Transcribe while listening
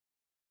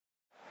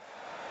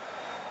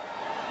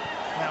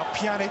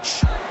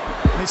Pjanic,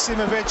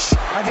 Misimovic,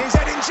 and here's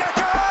Edin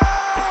Dzeko!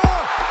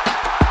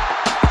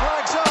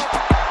 Flags up,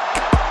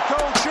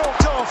 goal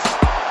chalked off.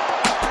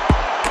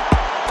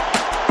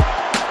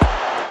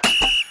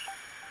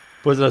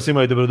 Pozdrav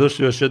svima i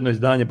dobrodošli u još jedno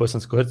izdanje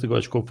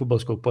bosansko-hercegovačkog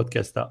fudbalskog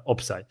podcasta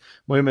Offside.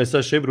 Moje ime je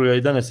Saša Ebruja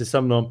i danas je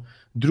sa mnom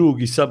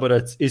drugi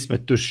saborac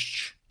Ismet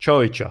Tušić.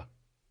 Ćao i čao.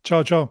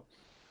 Ćao, čao.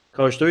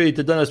 Kao što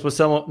vidite, danas smo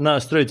samo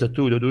nas trojica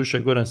tu, doduše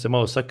Goran se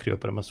malo sakrio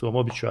prema svom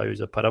običaju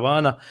iza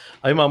paravana,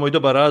 a imamo i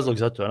dobar razlog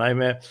za to.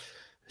 Naime,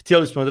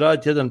 htjeli smo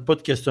odraditi jedan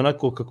podcast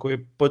onako kako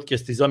je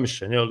podcast i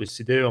zamišljen, jel, s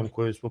idejom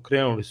koju smo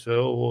krenuli sve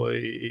ovo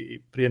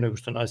i prije nego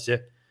što nas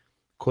je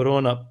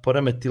korona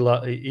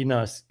poremetila i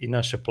nas i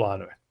naše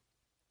planove.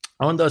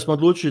 A onda smo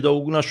odlučili da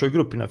u našoj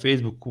grupi na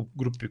Facebooku,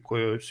 grupi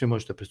kojoj svi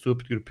možete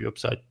pristupiti, grupi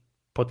Offside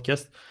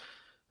podcast,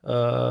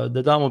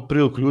 da damo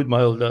priliku ljudima,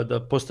 jel,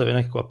 da postave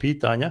nekakva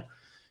pitanja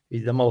i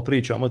da malo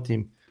pričamo o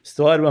tim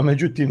stvarima,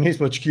 međutim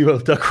nismo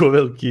očekivali tako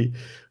veliki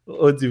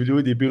odziv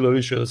ljudi, bilo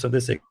više od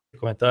 80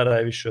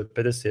 komentara i više od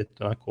 50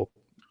 onako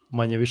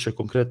manje više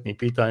konkretnih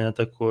pitanja,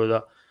 tako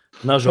da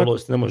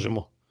nažalost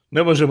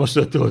ne možemo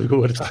sve to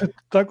odgovoriti.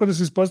 Tako da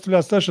se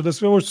ispostavlja, Staša, da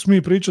sve ovo što smo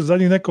mi pričali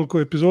zadnjih nekoliko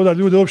epizoda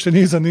ljude uopšte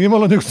nije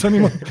zanimalo, nego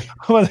zanimalo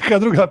ova neka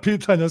druga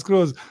pitanja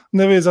skroz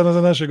nevezano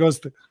za naše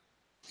goste.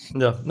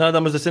 Da,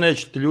 nadamo se da se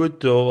nećete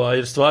ljutiti,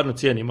 jer stvarno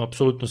cijenimo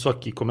apsolutno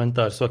svaki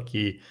komentar,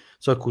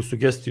 svaku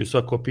sugestiju,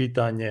 svako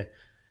pitanje,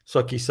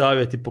 svaki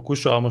savjet i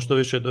pokušavamo što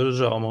više da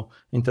održavamo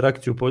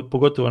interakciju,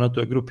 pogotovo na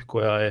toj grupi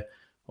koja je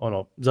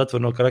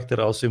zatvorenog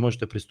karaktera, ali svi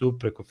možete pristupiti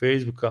preko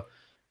Facebooka.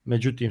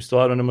 Međutim,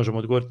 stvarno ne možemo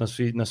odgovoriti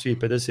na svih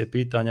 50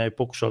 pitanja i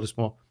pokušali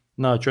smo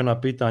naći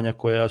ona pitanja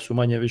koja su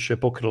manje više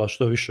pokrila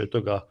što više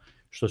toga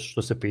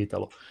što se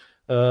pitalo.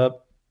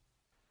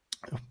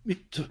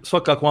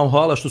 Svakako vam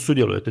hvala što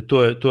sudjelujete,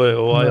 to je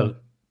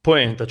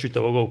poenta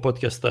čitavog ovog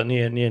podcasta,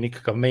 nije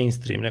nikakav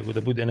mainstream, nego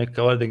da bude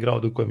nekakav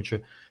underground u kojem će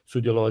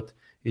sudjelovati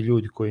i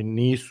ljudi koji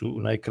nisu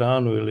na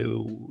ekranu ili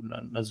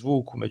na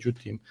zvuku,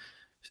 međutim,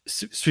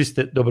 svi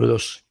ste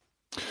dobrodošli.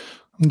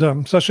 Da,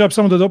 Saša, ja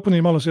samo da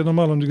dopunim malo s jednom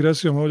malom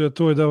digresijom ovdje,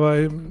 to je da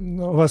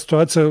ova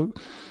situacija,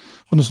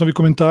 odnosno ovi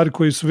komentari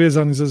koji su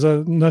vezani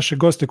za naše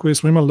goste koje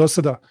smo imali do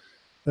sada,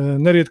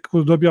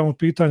 nerijetko dobijamo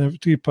pitanja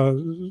tipa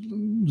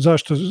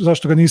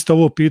zašto ga niste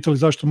ovo pitali,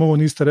 zašto mu ovo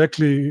niste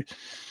rekli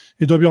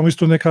i dobijamo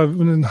isto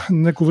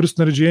neku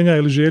vrstu naređenja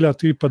ili želja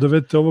tipa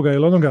dovedite ovoga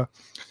ili onoga.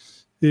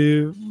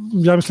 I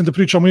ja mislim da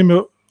pričamo ime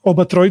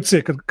oba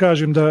trojice kad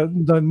kažem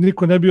da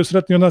niko ne bio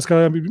sretniji od nas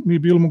kada bi mi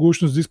bilo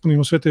mogućnost da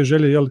ispunimo sve te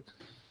želje, jel,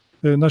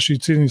 naših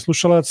cijenjenih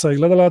slušalaca i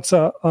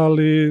gledalaca,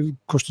 ali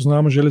ko što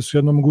znamo želje su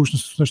jedno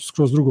mogućnost nešto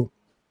skroz drugo.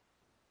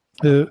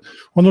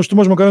 Ono što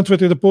možemo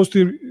garantovati je da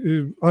postoji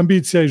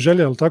ambicija i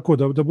želja, ali tako,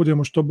 da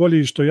budemo što bolji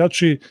i što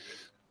jači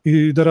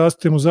i da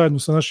rastemo zajedno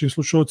sa našim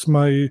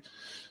slušalcima i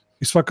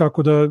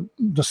svakako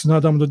da se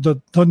nadamo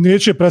da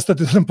neće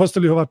prestati da nam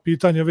postavljaju ova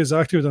pitanja, ove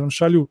zahtjeve da nam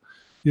šalju,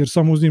 jer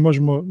samo uz njih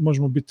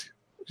možemo biti,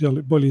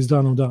 jel, bolji iz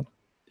dana u dan.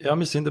 Ja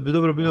mislim da bi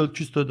dobro bilo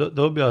čisto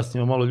da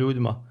objasnimo malo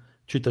ljudima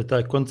čitav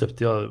taj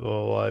koncept,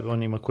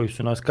 onima koji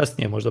su nas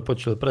kasnije možda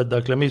počeli pred.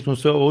 Dakle, mi smo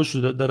sve ovo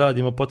ušli da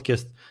radimo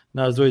podcast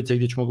nas dvojice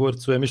gdje ćemo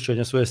govoriti svoje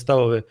mišljenja, svoje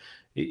stavove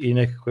i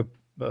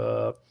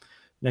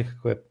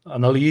nekakve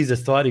analize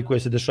stvari koje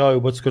se dešavaju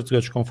u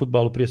bosansko-hercegovačkom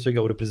fudbalu, prije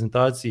svega u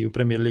reprezentaciji i u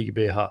Premier Ligi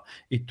BiH.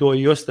 I to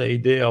i ostaje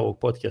ideja ovog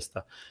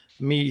podcasta.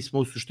 Mi smo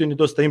u suštini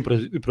dosta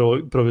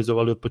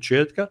improvizovali od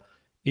početka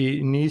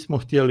i nismo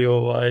htjeli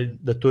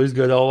da to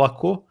izgleda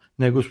ovako,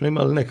 nego smo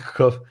imali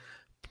nekakav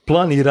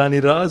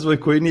planirani razvoj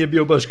koji nije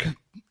bio baš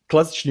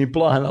klasični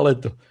plan, ali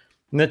eto,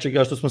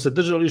 nečega što smo se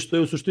držali, što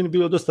je u suštini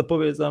bilo dosta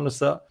povezano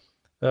sa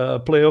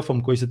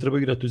play-offom koji se treba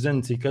igrati u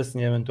Zenici i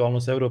kasnije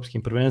eventualno sa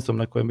europskim prvenstvom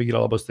na kojem bi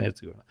igrala Bosna i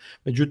Hercegovina.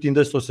 Međutim,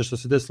 desilo se što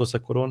se desilo sa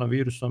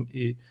koronavirusom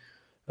i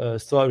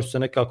stvari su se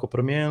nekako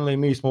promijenile i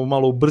mi smo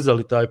malo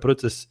ubrzali taj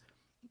proces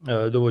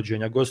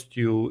dovođenja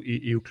gostiju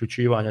i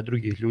uključivanja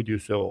drugih ljudi u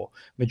sve ovo.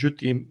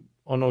 Međutim,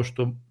 ono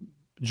što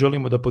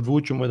želimo da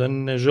podvučemo je da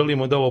ne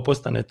želimo da ovo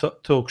postane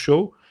talk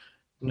show,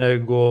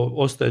 nego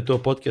ostaje to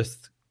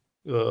podcast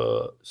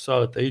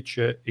Saleta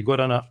Iće i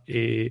Gorana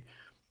i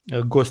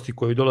gosti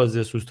koji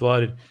dolaze su u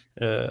stvari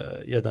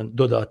jedan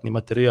dodatni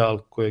materijal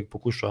kojeg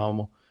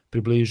pokušavamo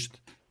približiti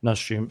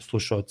našim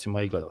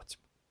slušalcima i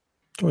gledalcima.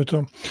 To je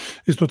to.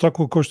 Isto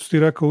tako, kao što ti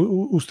rekao,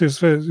 uz te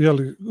sve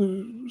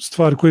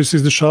stvari koje se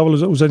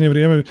izdešavale u zadnje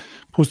vrijeme,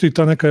 postoji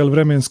ta neka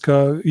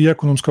vremenska i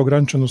ekonomska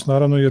ograničenost,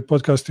 naravno, jer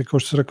podcast je, kao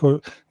što se rekao,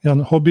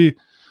 jedan hobi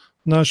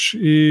naš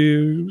i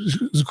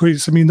za koji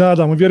se mi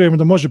nadamo, vjerujemo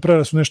da može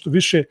prerasti nešto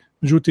više,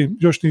 međutim,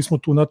 još nismo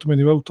tu na tome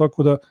nivelu,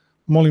 tako da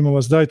molimo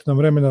vas, dajte nam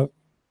vremena,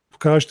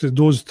 pokažite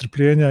dozu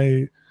strpljenja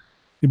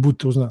i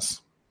budite uz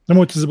nas.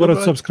 Nemojte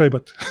zaboraviti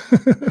subscribe-ati.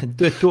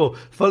 To je to.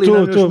 Fali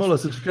nam još malo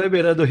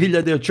subscribera do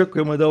 1000,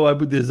 očekujemo da ovaj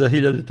bude za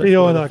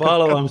 1000.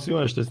 Hvala vam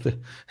svima što ste.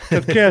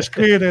 Kad cash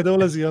krene da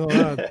ulazi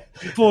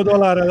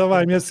 $1.5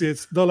 ovaj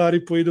mjesec,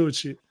 $1.5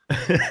 idući.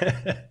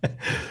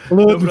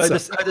 Dobro, ajde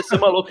se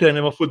malo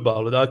okrenemo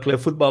fudbalu. Dakle,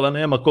 fudbala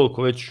nema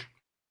koliko već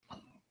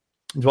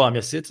 2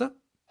 mjeseca.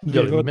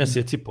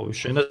 Mjesec i pol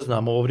više, ne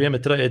znam, ovo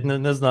vrijeme traje,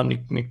 ne znam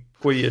ni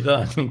koji je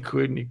dan,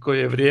 ni koje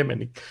je vrijeme,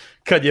 ni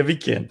kad je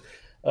vikend.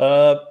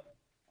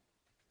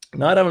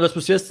 Naravno da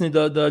smo svjesni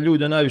da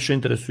ljude najviše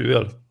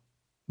interesuju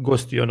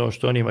gosti ono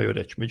što oni imaju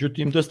reći.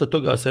 Međutim, dosta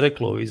toga se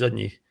reklo i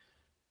zadnjih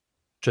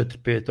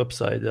 4-5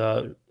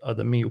 opsajda, a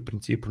da mi u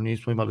principu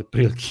nismo imali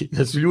prilike,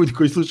 da su ljudi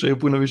koji slušaju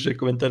puno više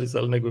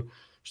komentarisali nego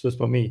što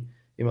smo mi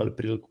imali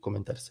priliku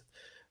komentarisati.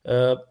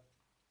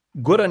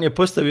 Goran je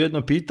postavio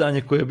jedno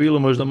pitanje koje je bilo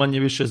možda manje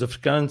više za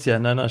Afrikancija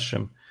na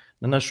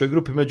našoj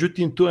grupi,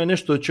 međutim to je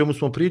nešto o čemu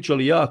smo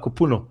pričali jako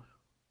puno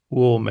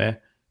u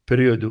ovome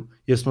periodu,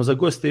 jer smo za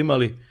goste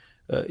imali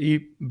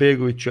i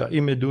Begovića,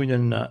 i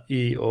Medunjana,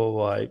 i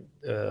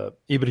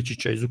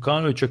Ibričića i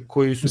Zukanovića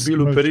koji su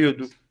bili u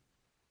periodu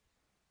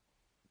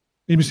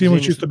i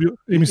Misimović isto bio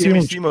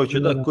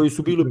koji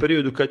su bili u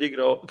periodu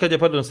kad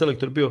je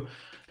selektor bio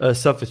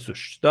Safet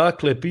Sušić.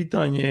 Dakle,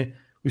 pitanje je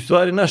u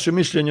stvari naše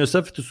mišljenje o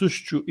Safetu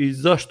Sušiću i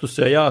zašto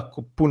se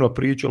jako puno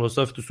pričalo o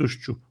Safetu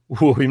Sušiću u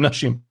ovim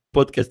našim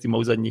podcastima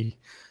u zadnjih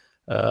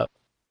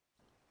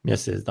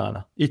mjesec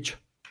dana. Ića.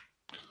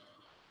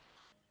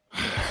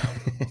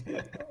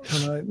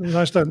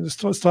 Znaš šta,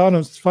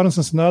 stvarno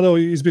sam se nadao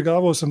i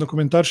izbjegavao sam da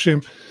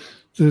komentaršim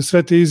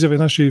sve te izjave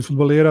naših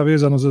fudbalera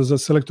vezano za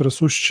selektora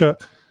Sušića,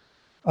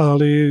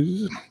 ali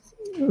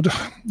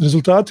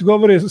rezultati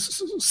govore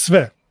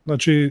sve.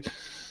 Znači,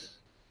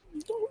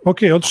 ok,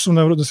 otišli su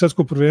na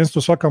svjetsko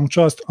prvenstvo, svaka mu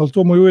čast, ali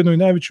to mu je ujedno i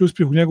najveći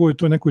uspjeh u njegovoj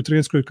toj nekoj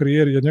trenerskoj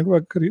karijeri, jer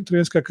njegova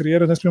trenerska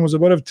karijera, ne smijemo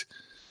zaboraviti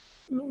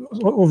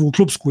ovu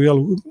klubsku,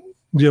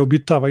 gdje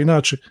obitava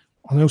inače,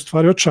 ona je u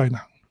stvari očajna.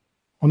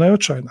 Ona je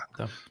očajna.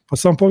 Da. Pa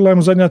samo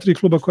pogledajmo zadnja 3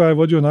 kluba koja je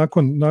vodio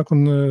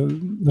nakon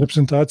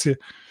reprezentacije.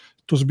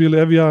 To su bili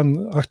Evian,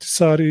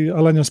 Ahtisar i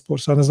Alanya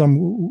Spor. Sad ne znam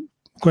u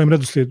kojem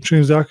redoslijedu.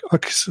 Čini se da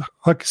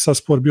Akisa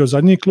Spor bio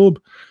zadnji klub.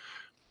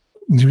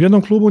 Ni u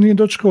jednom klubu nije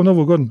dočekao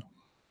novu godinu.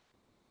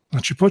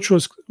 Znači počeo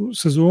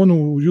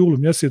sezonu u julu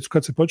mjesecu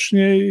kad se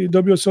počinje i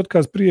dobio se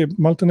otkaz prije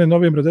maltene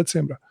novembra,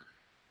 decembra.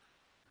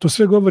 To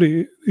sve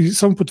govori i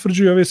samo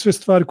potvrđuje ove sve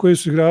stvari koje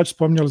su igrači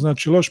spominjali,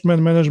 znači loš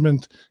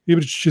management.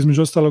 Ibričić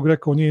između ostalog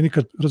rekao nije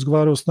nikad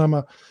razgovarao s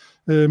nama.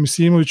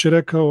 Misimović je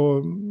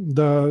rekao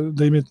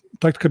da im je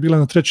taktika bila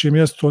na 3.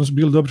 mjestu, oni su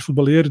bili dobri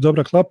fudbalijeri,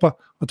 dobra klapa,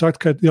 a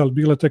taktika je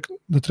bila tek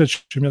na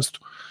 3. mjestu.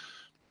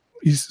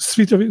 I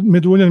svi te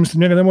Medunjan,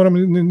 mislim, njega ne moram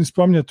ni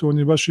spominjati, on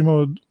je baš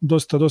imao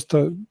dosta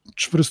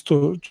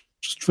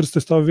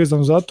čvrste stave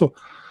vezano za to,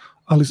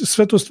 ali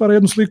sve to stvara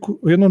jednu sliku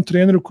o jednom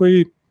treneru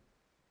koji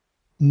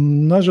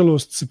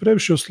nažalost se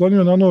previše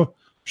oslonio na ono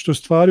što je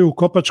stvari u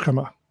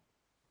kopačkama,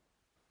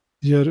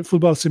 jer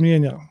fudbal se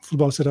mijenja,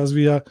 fudbal se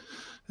razvija,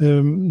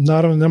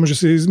 naravno ne može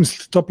se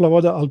izmisliti topla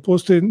voda, ali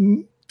postoje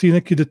ti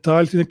neki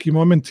detalji, ti neki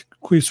momenti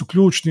koji su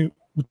ključni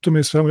u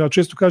tome svemu. Ja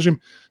često kažem,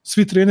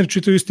 svi treneri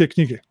čitaju iste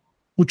knjige,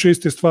 uče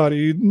iste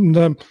stvari i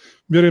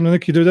vjerujem na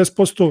neki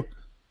 90%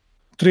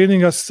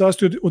 treninga se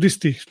sastoji od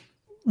istih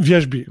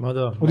vježbi,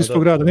 od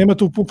istog rada. Nema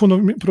tu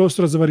puno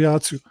prostora za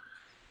varijaciju.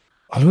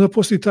 Ali onda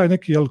postoji taj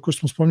neki, ko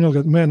smo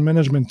spominjali,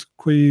 management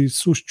koji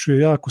Sušiću je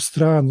jako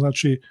stran,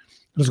 znači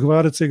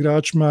razgovarati sa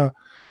igračima,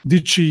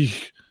 dići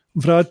ih,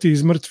 vrati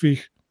iz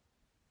mrtvih.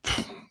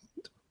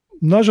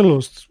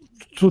 Nažalost,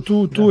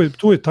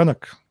 tu je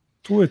tanak.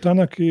 Tu je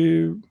tanak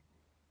i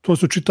to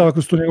se čitava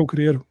kroz tu njegovu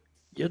karijeru.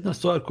 Jedna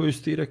stvar koju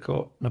si ti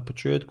rekao na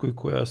početku i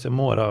koja se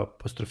mora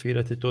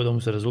apostrofirati je to da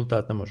mu se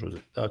rezultat ne može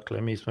uzeti.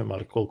 Dakle, mi smo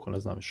imali koliko, ne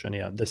znam više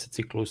nija, 10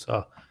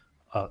 ciklusa,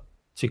 a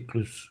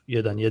ciklus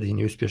jedan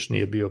jedini uspješni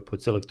je bio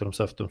pod selektorom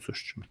Safetom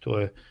Sušićem.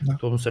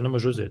 To mu se ne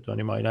može uzeti. On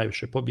ima i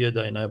najviše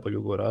pobjeda i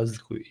najbolju go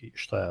razliku i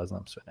šta ja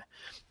znam sve ne.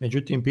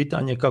 Međutim,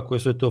 pitanje je kako je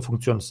sve to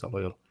funkcionisalo,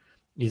 jel?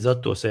 I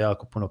zato se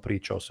jako puno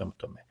priča o svemu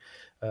tome.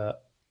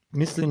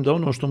 Mislim da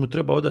ono što mu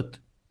treba odati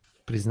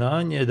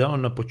priznanje je da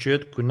on na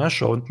početku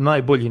našao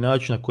najbolji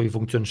način na koji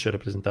funkcioniše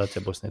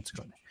reprezentacija Bosne i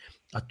Hercegovine.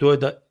 A to je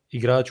da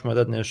igračima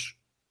dadneš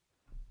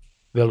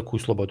veliku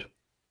slobodu.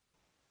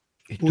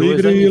 U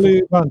igri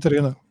ili van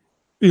terena?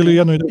 Ili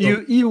jedno i drugo?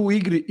 I u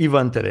igri i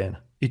van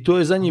terena. I to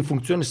je za njih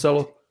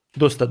funkcionisalo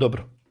dosta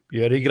dobro.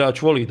 Jer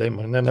igrač voli da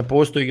ima, ne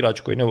postoji igrač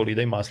koji ne voli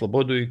da ima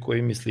slobodu i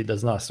koji misli da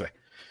zna sve.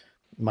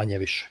 Manje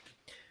više.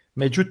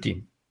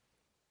 Međutim,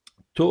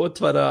 to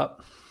otvara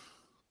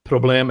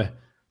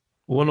probleme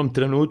u onom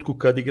trenutku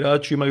kad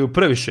igrači imaju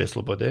previše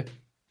slobode.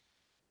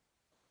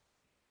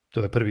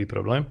 To je prvi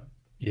problem,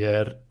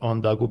 jer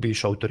onda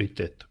gubiš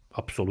autoritet.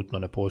 Apsolutno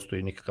ne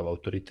postoji nikakav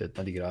autoritet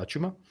nad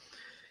igračima.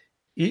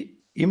 I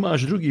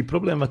imaš drugi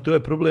problem, a to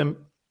je problem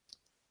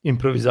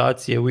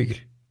improvizacije u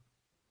igri.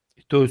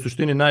 I to je u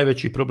suštini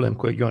najveći problem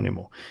kojeg je on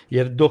imao.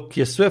 Jer dok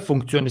je sve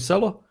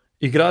funkcionisalo,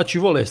 igrači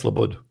vole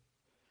slobodu.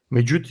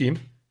 Međutim,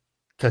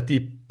 kad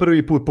ti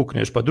prvi put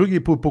pukneš, pa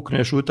drugi put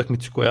pukneš u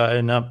utakmici koja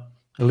je na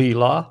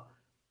lila,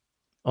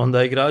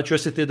 onda igrači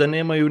osjete da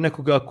nemaju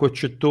nekoga ko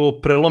će to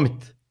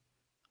prelomiti.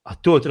 A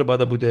to treba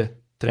da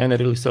bude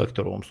trener ili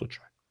selektor u ovom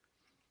slučaju.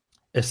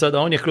 Sada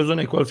on je kroz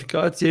one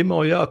kvalifikacije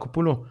imao jako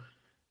puno,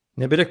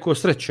 ne bih rekao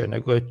sreće,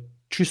 nego je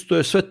čisto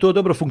je sve to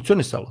dobro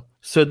funkcionisalo.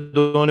 Sve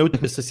do one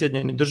utakmice sa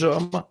Sjedinjenim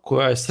Državama,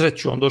 koja je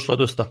srećom došla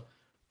dosta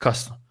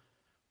kasno.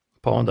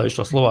 Pa onda je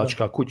išla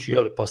Slovačka kući,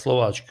 pa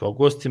Slovačka u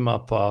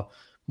gostima, pa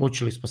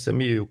mučili smo se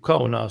mi u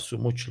Kaunasu,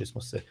 mučili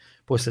smo se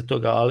poslije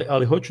toga,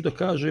 ali hoću da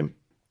kažem,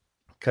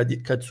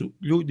 kad su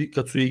ljudi,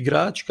 kad su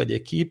igrači, kad je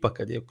ekipa,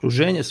 kad je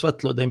okruženje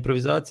shvatilo da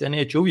improvizacija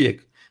neće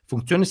uvijek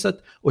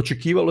funkcionisati,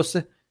 očekivalo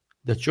se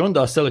da će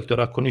onda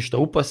selektor ako ništa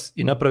upas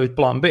i napraviti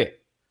plan B.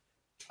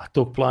 A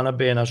tog plana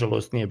B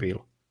nažalost nije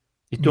bilo.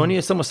 I to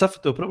nije samo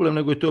Safetov problem,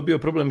 nego je to bio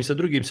problem i sa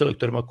drugim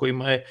selektorima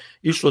kojima je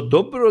išlo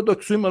dobro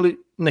dok su imali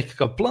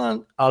nekakav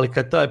plan, ali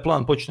kad taj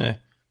plan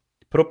počne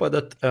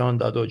propadat,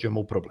 onda dođemo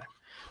u problem.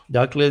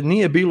 Dakle,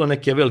 nije bilo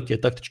neke velike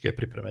taktičke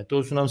pripreme,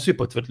 to su nam svi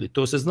potvrdili,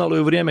 to se znalo i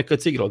u vrijeme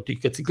kad si igrao. Ti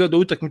kad si gledao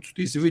utakmicu,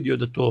 ti si vidio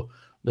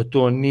da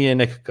to nije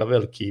nekakav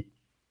veliki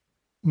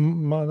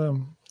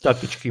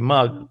taktički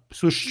mag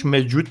Sušić,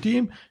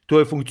 međutim, to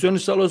je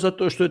funkcionisalo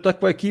zato što je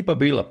takva ekipa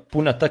bila,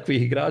 puna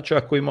takvih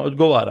igrača kojima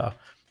odgovara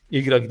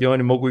igra gdje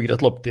oni mogu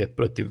igrati lopte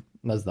protiv,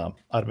 ne znam,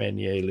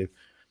 Armenije ili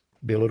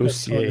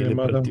Bjelorusije ili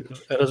protiv,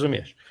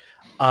 razumiješ.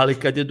 Ali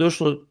kad je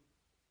došlo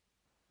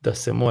da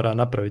se mora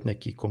napraviti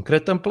neki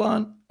konkretan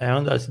plan,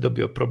 onda si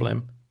dobio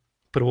problem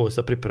prvo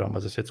sa pripremama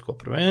za svjetsko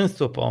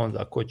prvenstvo, pa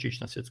onda ko će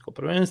ići na svjetsko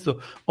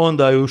prvenstvo,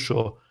 onda je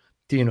ušao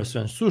Tino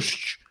Sven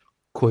Sušić,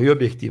 koji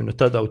objektivno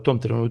tada u tom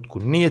trenutku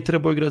nije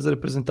trebao igrati za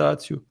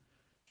reprezentaciju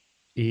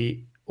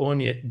i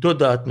on je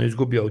dodatno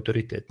izgubio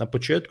autoritet. Na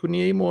početku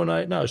nije imao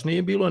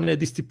nije bilo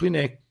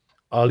nediscipline,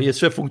 ali je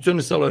sve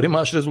funkcionisalo jer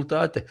imaš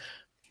rezultate.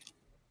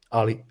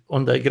 Ali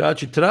onda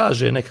igrači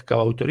traže nekakav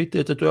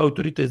autoritet, a to je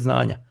autoritet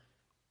znanja.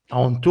 A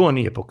on to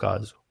nije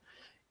pokazao.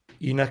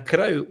 I na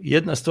kraju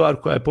jedna stvar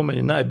koja je po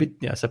meni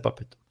najbitnija sa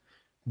Papetom,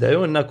 da je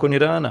on nakon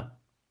Irana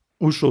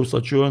ušao u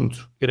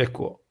slačionicu i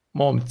rekao,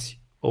 momci,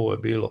 ovo je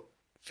bilo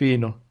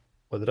fino,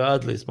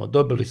 odradili smo,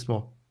 dobili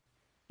smo,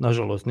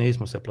 nažalost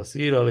nismo se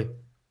plasirali,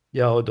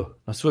 ja odo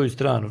na svoju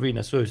stranu, vi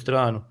na svoju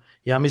stranu.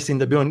 Ja mislim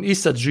da bi on i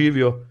sad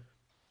živio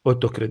od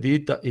tog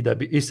kredita i da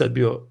bi i sad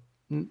bio,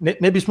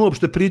 ne bismo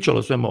uopšte pričali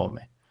o svemu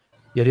ovome,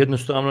 jer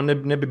jednostavno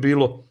ne bi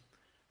bilo,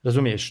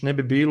 razumiješ, ne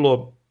bi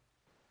bilo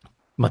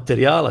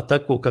materijala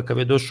takvog kakav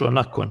je došao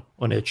nakon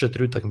one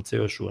 4 utakmice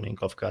još u onim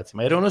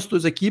kvalifikacima. Jer on ostao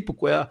za ekipu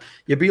koja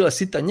je bila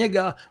sita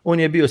njega, on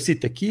je bio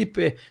sit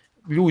ekipe,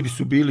 ljudi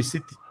su bili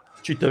siti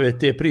čitave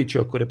te priče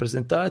oko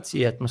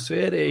reprezentacije,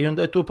 atmosfere i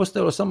onda je to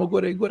postajalo samo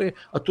gore i gore,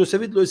 a to se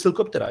vidjelo iz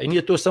helikoptera. I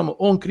nije to samo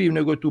on kriv,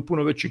 nego je tu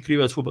puno veći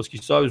krivac Fudbalski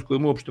savez koji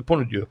mu uopšte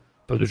ponudio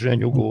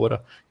produženje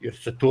ugovora, jer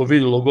se to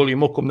vidjelo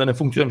golim okom da ne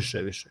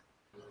funkcioniše više.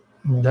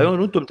 Da je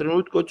on u tom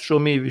trenutku otišao,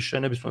 mi više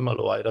ne bismo imali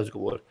ovaj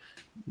razgovor.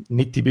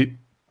 Niti bi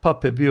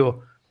Pape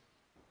bio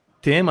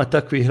tema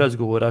takvih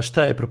razgovora,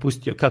 šta je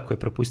propustio, kako je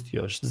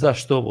propustio,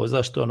 zašto ovo,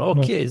 zašto ono,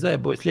 ok,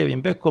 zajebo je s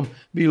lijevim bekom,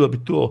 bilo bi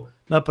to,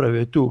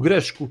 napravio tu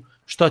grešku,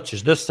 šta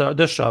ćeš,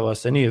 dešava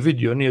se, nije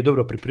vidio, nije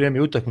dobro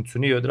pripremio utakmicu,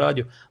 nije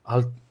odradio,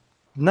 ali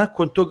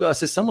nakon toga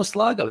se samo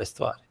slagale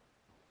stvari.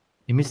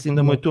 I mislim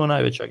da mu je to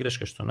najveća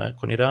greška, što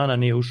nakon Irana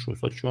nije ušao u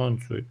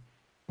slačionicu.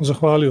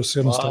 Zahvalio se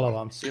jednostavno. Hvala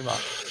vam svima,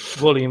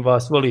 volim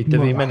vas, volite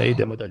vi mene,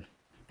 idemo dalje.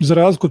 Za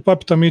razliku od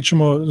Papita mi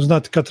ćemo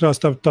znati kad treba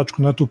staviti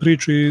tačku na tu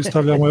priču i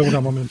stavljamo evo na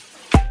moment.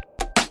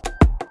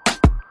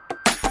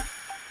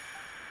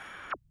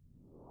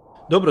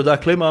 Dobro,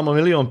 dakle imamo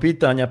milion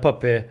pitanja,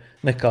 Pape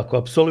nekako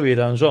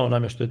apsolviran, žao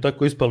nam je što je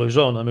tako ispalo i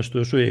žao nam je što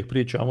još uvijek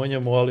pričamo o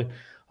njemu,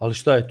 ali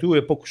šta je tu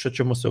je, pokušat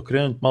ćemo se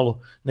okrenuti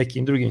malo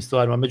nekim drugim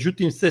stvarima.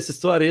 Međutim, sve se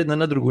stvari jedna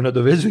na drugu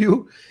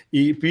nadovezuju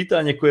i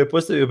pitanje koje je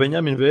postavio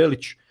Benjamin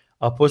Velić,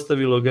 a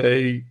postavilo ga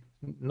je i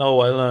na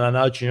ovaj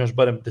način još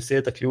barem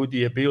 10 ljudi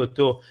je bilo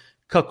to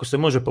kako se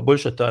može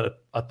poboljšati ta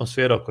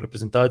atmosfera oko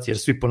reprezentacije, jer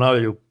svi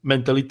ponavljaju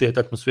mentalitet,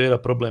 atmosfera,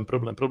 problem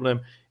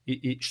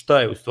i šta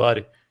je u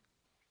stvari,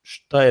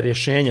 šta je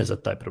rješenje za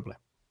taj problem?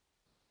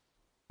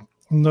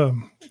 Da.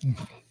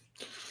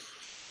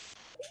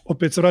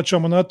 Opet se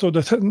vraćamo na to,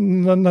 da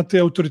na te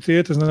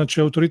autoritete,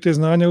 znači autoritet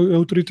znanja i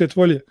autoritet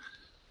volje.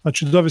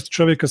 Znači dovesti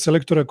čovjeka,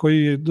 selektora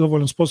koji je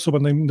dovoljno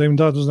sposoban da im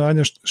da do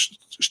znanja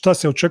šta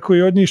se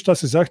očekuje od njih, šta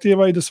se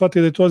zahtijeva i da shvati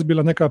da je to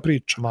ozbiljna neka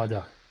priča. Ma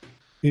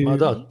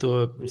da,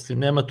 to, mislim,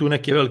 nema tu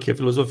neke velike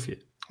filozofije.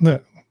 Ne,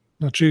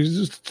 znači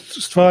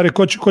stvari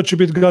ko će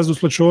biti gazda u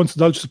slačionici,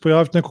 da li će se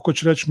pojaviti neko ko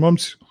će reći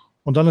momci,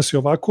 on danas je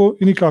ovako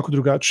i nikako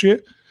drugačije,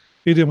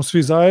 idemo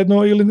svi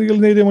zajedno ili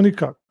ne idemo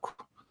nikako.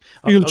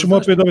 Ili ćemo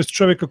opet dovesti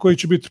čovjeka koji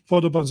će biti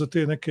podoban za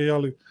te neke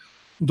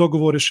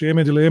dogovore,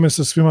 šeme, dileme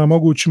sa svima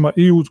mogućima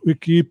i u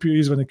ekipi i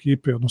izvan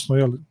ekipe, odnosno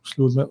s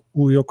ljudima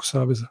u i oko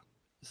saveza.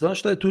 Znaš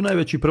šta je tu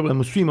najveći problem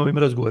u svim ovim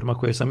razgovorima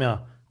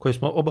koje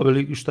smo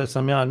obavili, šta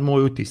sam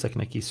moj utisak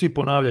neki, svi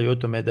ponavljaju o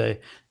tome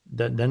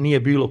da nije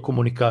bilo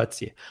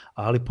komunikacije,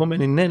 ali po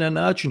meni ne na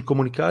način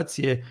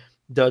komunikacije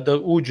da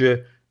uđe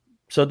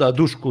sada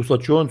Duško u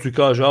slačionicu i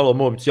kaže, alo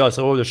momci, ja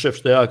sam ovdje šef,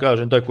 što ja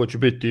kažem, tako će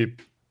biti,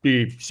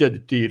 ti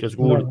sjedi, ti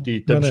razgovori,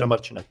 ti tebi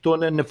šamarčina. To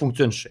ne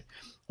funkcioniše.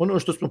 Ono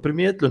što smo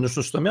primijetili, ono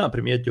što sam ja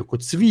primijetio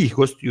kod svih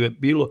gostiju je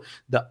bilo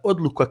da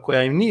odluka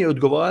koja im nije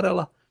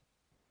odgovarala,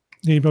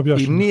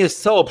 I nije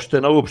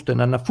saopštena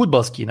uopštena na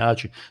fudbalski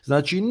način.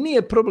 Znači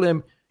nije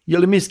problem je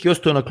li Miski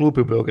ostao na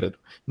klupi u Beogradu.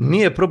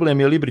 Nije problem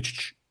je li Ibričić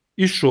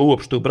išao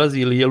uopšte u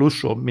Brazil, je li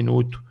ušao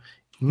minutu.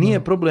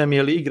 Nije problem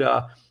je li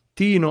igra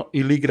Tino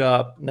ili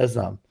igra, ne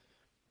znam,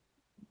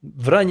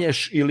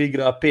 Vranješ ili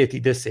igra 5.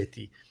 i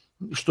 10.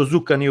 Što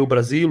Zuka nije u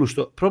Brazilu.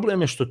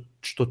 Problem je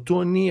što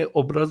to nije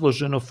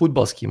obrazloženo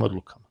fudbalskim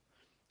odlukama.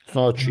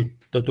 Znači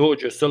da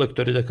dođe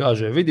selektor i da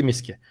kaže vidi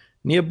Miske,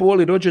 nije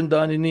boli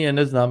rođendan i nije,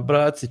 ne znam,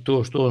 braci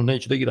to što on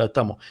neće da igra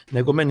tamo,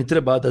 nego meni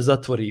treba da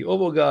zatvori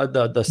ovoga,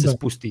 da se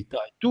spusti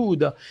taj tu,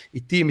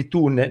 i ti mi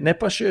tu ne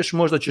pašeš,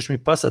 možda ćeš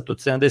mi pasati od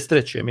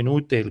 73.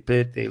 minute ili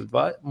 5. ili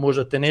 2,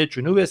 možda te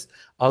neću ni uvesti,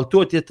 ali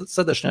to ti je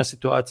sadašnja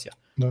situacija.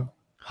 Da.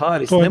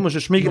 Haris, ne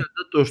možeš mi igrati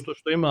zato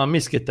što ima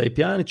Misketa i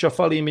Pjanića,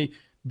 fali mi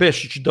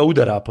Bešić da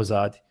udara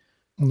pozadi.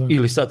 Da.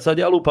 Ili sad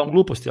ja lupam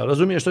gluposti, ali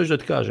razumiješ što ću da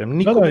ti kažem.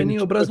 Nikome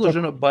nije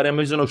obrazloženo, barem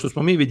iz onog što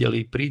smo mi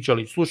vidjeli,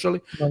 pričali, slušali,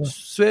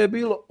 sve je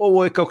bilo,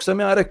 ovo je kako sam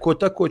ja rekao,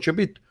 tako će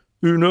biti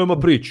i nema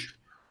priči.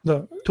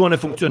 Da. To ne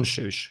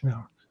funkcioniše više.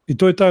 Ja. I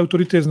to je taj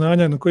autoritet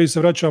znanja na koji se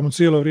vraćamo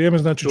cijelo vrijeme,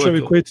 znači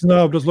čovjek koji ti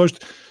zna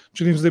obrazložiti.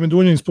 Činim se da je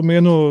Medunjin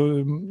spomenuo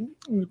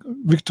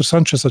Viktor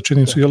Sančesa,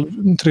 činim se,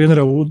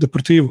 trenera u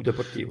Deportivu.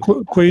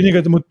 Koji je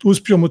njega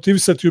uspio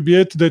motivisati i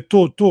ubijeti da je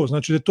to,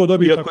 znači da je to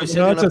dobije tako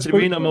kombinacija. Iako je sjedio na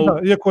tribinama u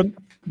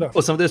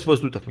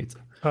 80% utakmica.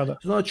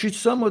 Znači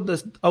samo da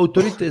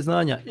autoritet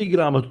znanja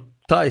igramo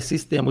taj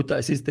sistem, u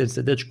taj sistem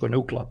se dečko ne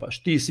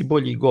uklapaš. Ti si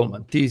bolji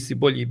golman, ti si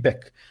bolji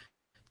bek.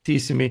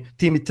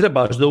 Ti mi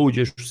trebaš da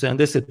uđeš u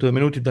 70.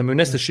 minuti, da mi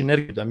uneseš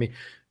energiju, da mi,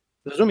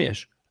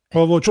 razumiješ?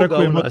 Ovo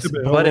očekujem od tebe.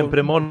 Barem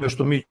prema onome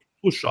što mi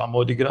slušamo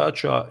od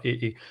igrača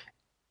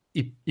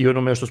i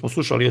onome što smo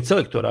slušali od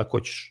selektora, ako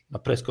ćeš na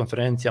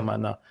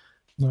preskonferencijama,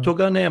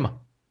 toga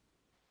nema.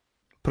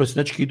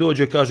 Prosječki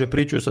dođe, kaže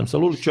pričao sam sa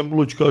Lulićem,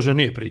 Lulić kaže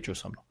nije pričao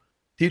sa mnom.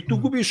 Ti tu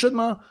gubiš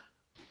odmah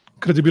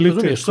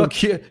kredibilitet.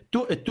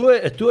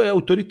 To je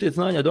autoritet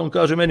znanja, da on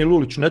kaže meni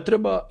Lulić ne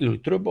treba,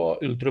 ili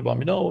treba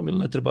mi na ovom, ili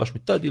ne trebaš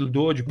mi tad, ili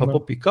dođi pa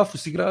popi kafu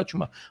s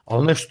igračima,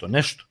 ali nešto.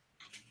 Ne.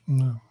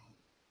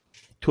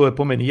 To je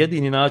po meni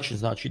jedini način,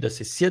 znači da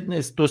se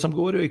sjedne, to sam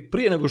govorio i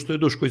prije nego što je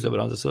Duško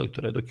izabran za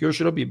selektora, dok je još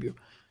Robi bio.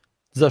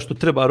 Zašto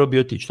treba Robi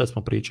otići, šta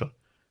smo pričali?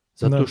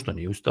 Zato što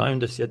nije u stanju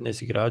da sjedne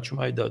s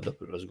igračima i da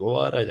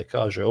razgovara i da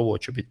kaže ovo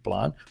će biti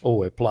plan,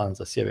 ovo je plan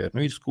za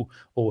Sjevernu Irsku,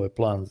 ovo je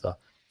plan za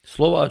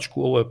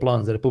Slovačku, ovo je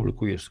plan za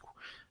Republiku Irsku.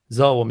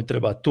 Za ovo mi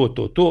treba to,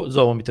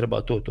 za ovo mi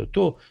treba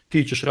to,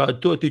 ti ćeš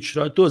raditi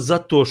to,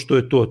 zato što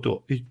je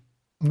to. I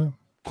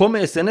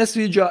kome se ne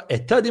sviđa,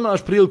 tad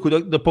imaš priliku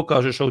da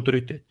pokažeš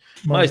autoritet.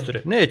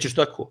 Majstore, nećeš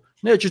tako,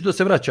 nećeš da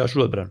se vraćaš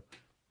u odbranu,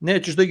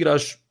 nećeš da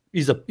igraš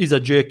iza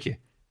džeke.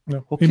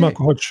 Okay.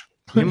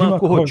 Ima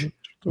ko hoće.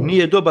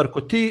 Nije dobar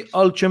ko ti,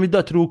 ali će mi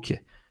dati ruke.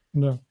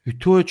 Da. I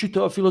to je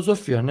čitava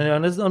filozofija. Ja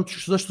ne znam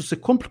zašto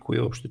se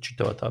komplikuje uopšte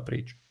čitava ta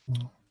priča.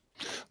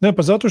 Ne,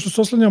 pa zato što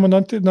se oslanjamo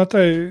na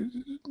taj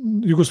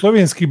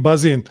jugoslovenski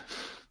bazen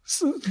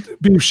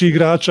bivših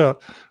igrača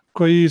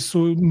koji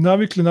su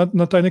navikli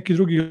na taj neki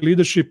drugi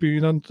leadership i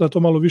na to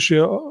malo više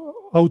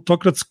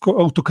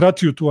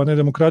autokratiju tu, a ne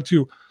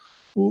demokratiju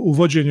u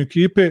vođenju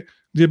ekipe,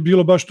 gdje je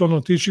bilo baš to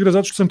ono, ti ćeš igrati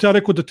zato što sam ti ja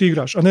rekao da ti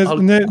igraš, a ne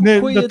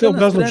da te obrazloži.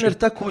 Ali koji je trener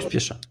tako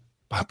uspješan?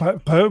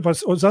 Pa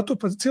zato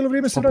cijelo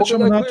vrijeme se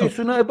vraćamo na to. Koji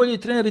su najbolji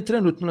treneri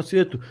trenutno na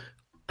svijetu?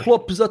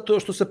 Klopp zato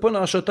što se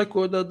ponaša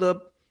tako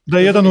da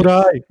je jedan u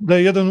raj, da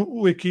je jedan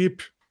u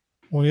ekipi.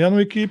 On je jedan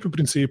u ekipi u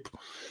principu.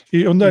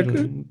 I onda imaš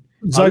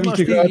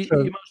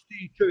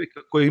ti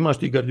čovjeka koji imaš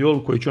ti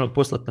Guardiolu koji će onog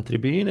poslati na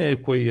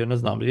tribine, koji je, ne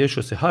znam,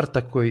 riješio se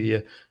Harta, koji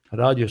je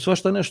radio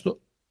svašta nešto,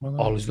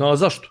 ali zna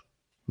zašto.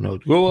 Ne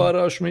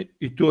odgovaraš mi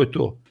i to je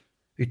to.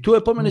 I to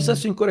je po meni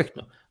sasvim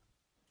korektno.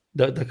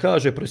 Da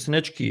kaže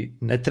Prosnečki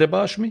ne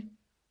trebaš mi,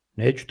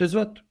 neću te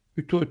zvati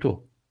i to je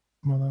to.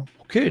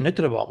 Ok, ne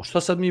trebamo,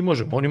 šta sad mi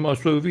možemo? On ima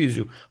svoju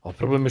viziju, a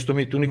problem je što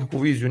mi tu nikakvu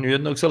viziju ni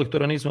jednog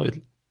selektora nismo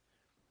vidjeli.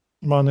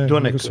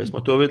 Donekle smo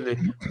to vidjeli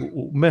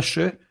u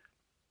Meše,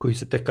 koji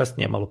se tek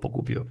kasnije malo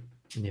pogubio,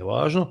 nije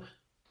važno.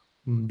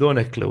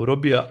 Donekle u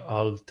Robija,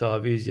 ali ta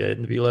vizija je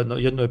bila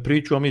jedno je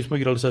priču, a mi smo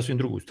igrali sasvim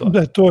drugu stvar.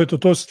 Da,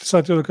 to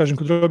sad htio da kažem,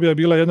 kod Robija je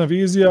bila jedna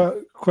vizija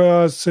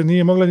koja se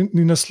nije mogla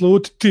ni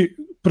naslutiti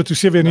protiv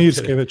Sjeverne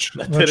Irske već.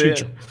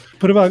 Znači,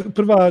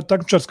 prva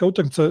takmičarska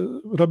utakmica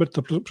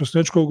Roberta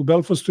Prosnečkog u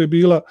Belfastu je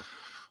bila,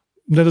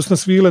 ne da su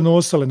nas vile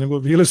nosale, nego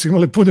vile su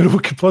imale pune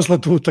ruke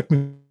poslati u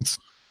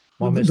utakmicu.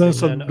 Da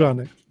se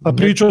brane. A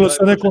pričalo se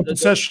o nekom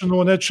sessionu,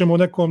 o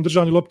nekom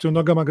držanju lopti u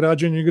nogama,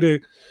 građenju igre.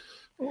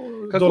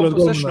 Kako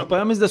sessionu? Pa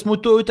ja mislim da smo u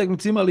toj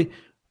utakmici imali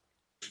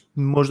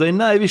možda i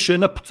najviše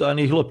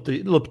napucanih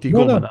lopti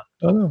golmana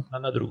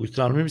na drugu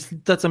stranu.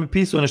 Mislim, tad sam mi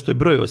pisao nešto,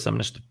 brojio sam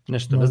nešto ne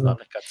znam,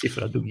 neka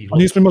cifra dugih.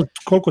 Nismo imali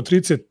koliko,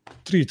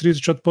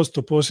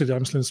 34% posjeda, ja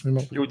mislim da smo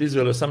imali. Ljudi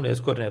izveli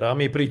 18 kornera, a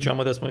mi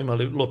pričamo da smo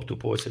imali loptu u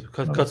posjedu.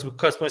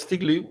 Kad smo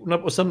stigli na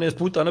 18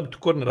 puta nabiti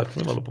kornera, kad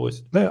smo imali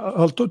posjed. Ne,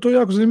 ali to je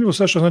jako zanimljivo,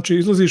 Saša, znači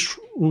izlaziš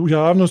u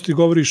javnost i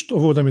govoriš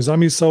ovo da mi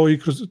zamisao i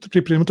kroz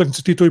pripremljenu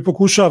utakmicu ti to i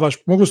pokušavaš.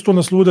 Moglo se to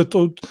nasluditi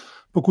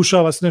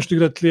pokušava se nešto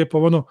igrati lijepo,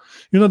 ono,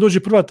 i onda dođe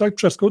prva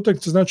takmičarska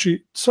utakmica,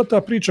 znači sva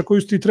ta priča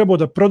koju si ti trebao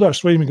da prodaš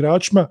svojim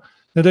igračima,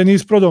 ne da je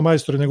nisi prodao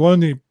majstore, nego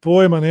oni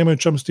pojma nemaju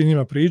čemu s ti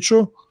njima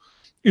pričao,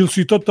 ili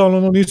si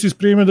totalno nisi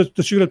spremio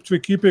da će igrati u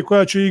ekipe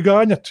koja će ih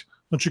ganjati,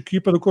 znači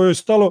ekipa do koje je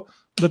stalo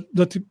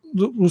da ti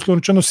uslovno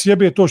rečeno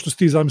sjebe to što si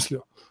ti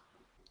zamislio.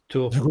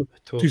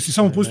 Ti si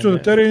samo pustio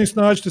na teren i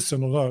snađite se,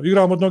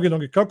 igramo od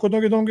noge, kako od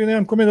noge,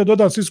 nemam kome da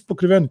dodam, svi su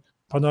pokriveni,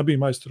 pa nabij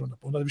majstor,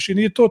 onda više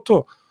nije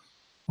to.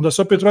 Onda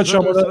se opet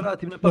vraćamo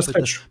na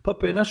sreću.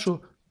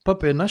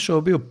 Papa je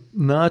našao bio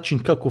način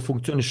kako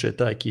funkcioniše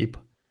ta ekipa,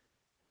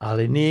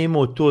 ali nije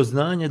imao to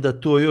znanje da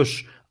to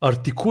još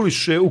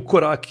artikuliše u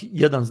korak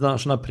jedan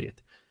znaš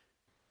naprijed.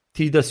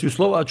 Ti da si u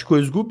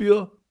Slovačkoj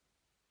izgubio,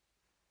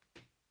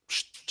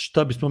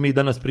 šta bismo mi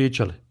danas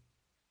pričali?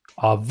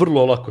 A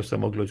vrlo lako se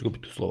moglo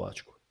izgubiti u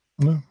Slovačkoj.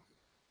 Ne.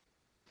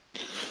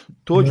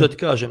 To ću da ti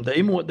kažem,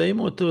 da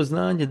imao to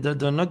znanje,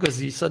 da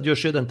nagazi sad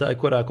još jedan taj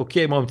korak. Ok,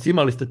 momci,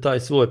 imali ste taj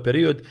svoj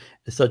period,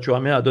 sad ću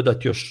vam ja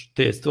dodati još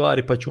te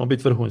stvari, pa ćemo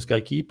biti vrhunska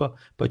ekipa,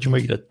 pa ćemo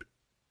igrati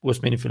u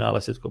osmini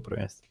finala svjetskog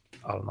prvenstva.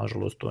 Ali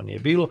nažalost to nije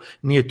bilo.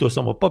 Nije to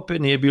samo Pape,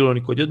 nije bilo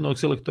ni kod jednog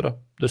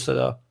selektora do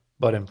sada,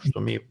 barem što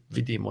mi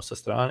vidimo sa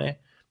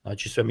strane.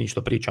 Znači sve mi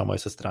što pričamo je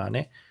sa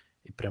strane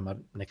i prema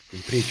nekim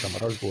pričama,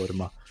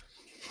 razgovorima,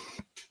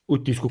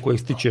 utisku kojeg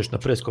stičeš na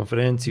pres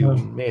konferenciji, u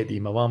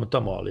medijima, vamo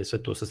tamo, ali je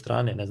sve to sa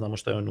strane, ne znamo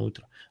šta je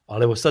unutra.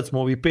 Ali evo sad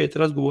smo ovih 5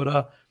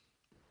 razgovora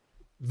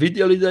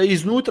vidjeli da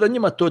iznutra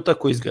njima to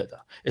tako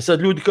izgleda.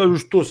 Sad ljudi kažu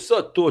što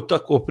sad to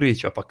tako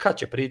priča, pa kad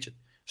će pričati?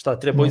 Šta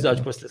treba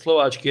izaći poslije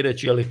Slovačke i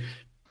reći, jeli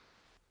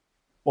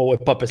ovo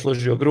je Pape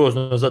složio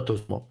grozno, zato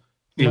smo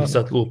ili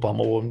sad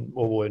lupamo,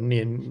 ovo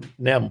nije,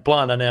 nemamo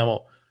plana, nemamo.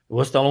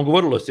 Uostalom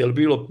govorilo se, jel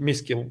bilo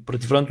miske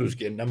protiv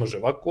Francuske, ne može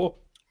ovako,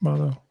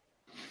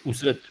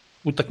 usred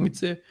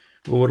utakmice,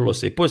 govorilo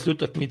se i poslije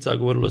utakmica,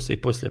 govorilo se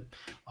i poslije,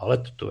 ali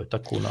eto, to je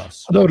tako u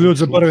nas. Dobro, ljudi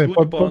zaboravi,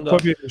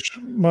 pobjediš,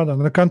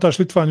 nakantaš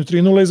Litvaniju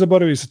 3-0 i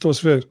zaboravi se to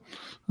sve.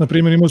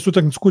 Naprimjer, imao su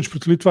utakmicu kući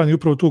protiv Litvanije,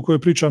 upravo tu koju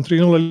pričam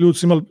 3-0, ljudi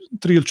su imali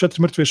 3 ili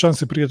 4 mrtve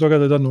šanse prije toga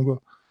da dadnu gol.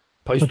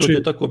 Pa isto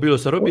je tako bilo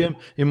sa Robijem,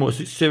 imao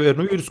si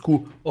Sjevernu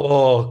Irsku,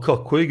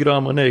 kako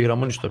igramo, ne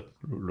igramo ništa,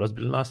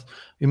 razbili nas.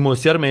 Imao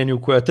si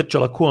Armeniju koja je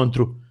trčala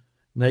kontru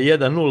na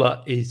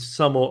 1-0 i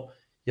samo,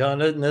 ja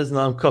ne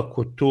znam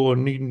kako to,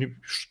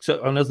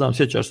 ne znam,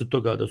 sjećaš se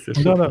toga da su je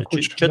šutnuli,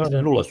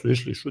 4-0 su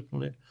išli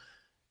šutnuli.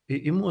 I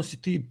imao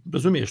si ti,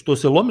 razumiješ, to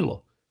se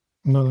lomilo.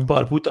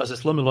 Par puta se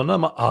slomilo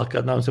nama, a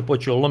kad nam se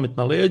počelo lomiti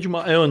na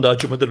leđima, onda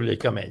ćemo drvlje i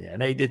kamenje.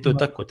 Ne ide to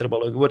tako,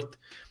 trebalo je govoriti.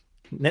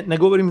 Ne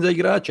govorim za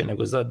igrače,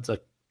 nego za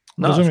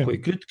nas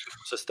koji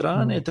kritikuju sa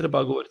strane,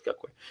 treba govoriti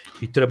kako je.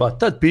 I treba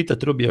tad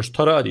pitati Robija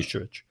šta radiš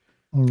čovječ.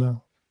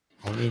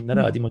 Mi ne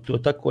radimo to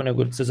tako,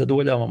 nego se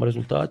zadovoljavamo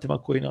rezultatima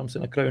koji nam se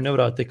na kraju ne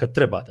vrate kad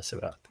treba da se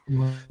vrate.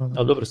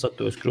 Ali dobro, sad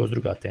to je skroz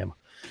druga tema.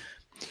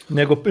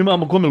 Nego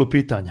imamo gomilu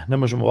pitanja, ne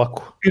možemo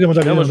ovako. Idemo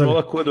dalje. Ne možemo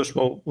ovako,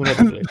 odošmo u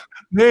nedogled.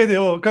 Ne ide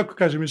ovo, kako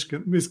kaže Miske,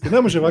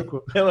 ne može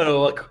ovako. Ne može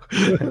ovako.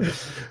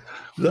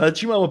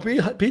 Znači imamo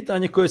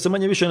pitanje koje se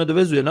manje više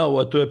nadovezuje na ovo,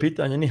 a to je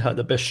pitanje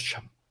Nihada Bešića,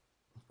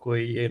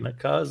 koji je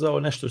nakazao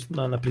nešto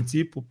na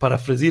principu,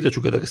 parafrazirat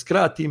ću ga da ga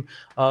skratim,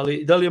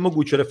 ali da li je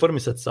moguće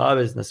reformisati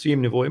savez na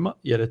svim nivoima,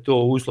 jer je to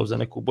uslov za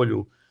neku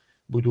bolju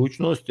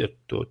budućnost, jer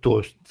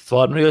to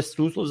stvarno je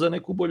uslov za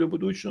neku bolju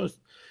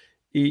budućnost,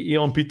 i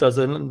on pita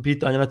za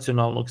pitanje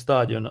nacionalnog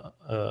stadiona,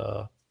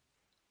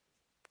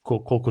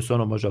 koliko se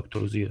ono može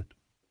aktualizirati.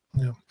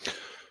 Ja.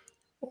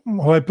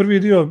 Ovaj prvi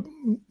dio,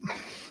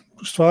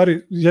 u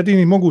stvari,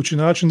 jedini mogući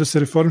način da se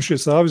reformiše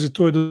savez,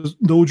 to je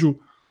da uđu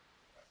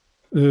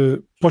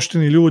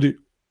pošteni ljudi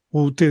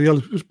u te,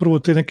 prvo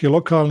te neke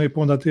lokalne,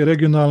 pa onda te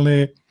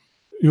regionalne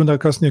i onda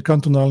kasnije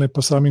kantonalne,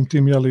 pa samim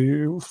tim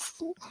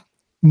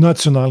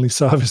nacionalni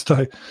savez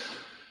taj.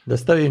 Da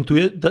stavim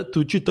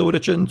tu čitavu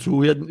rečenicu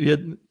u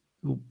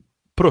u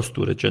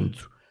prostu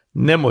rečenicu.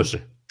 Ne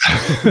može.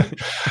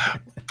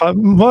 Pa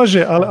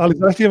može, ali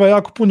zahtijeva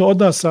jako puno od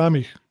nas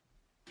samih.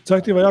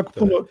 Zahtijeva jako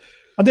puno.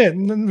 A ne,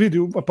 vidi,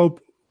 pa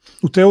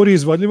u teoriji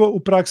izvodljivo, u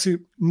praksi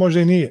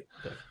možda i nije.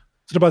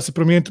 Treba se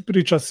promijeniti,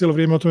 priča cijelo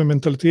vrijeme o tome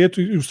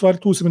mentalitetu i u stvari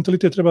tu se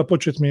mentalitet treba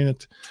početi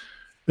mijenjati.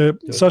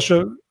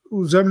 Saša,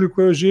 u zemlji u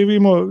kojoj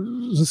živimo,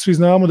 svi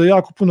znamo da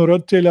jako puno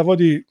roditelja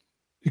vodi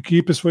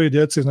ekipe svoje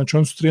djece, znači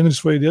oni su treneri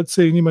svoje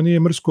djece i njima nije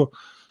mrsko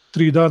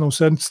 3 dana u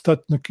sedmici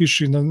stati na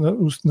kiši,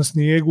 na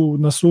snijegu,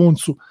 na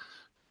suncu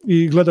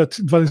i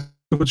gledati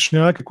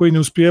 20-godišnjake koji ne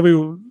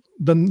uspijevaju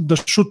da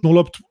šutnu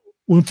loptu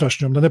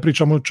unutrašnjom, da ne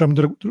pričamo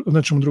o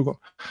nečemu drugom.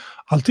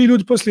 Ali ti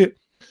ljudi poslije,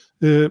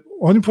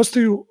 oni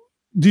postaju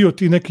dio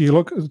ti neki,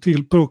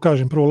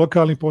 prvo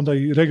lokalni, pa onda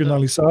i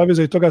regionalni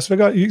saveza i toga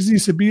svega, i iz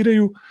njih se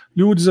biraju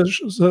ljudi za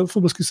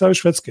fudbalski savez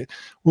Švedske.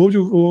 Ovdje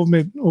u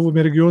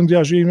ovome regionu gdje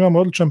ja živim imamo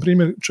odličan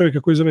primjer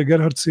čovjeka koji zove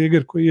Gerhard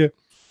Seger, koji je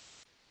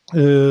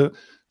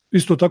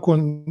isto tako,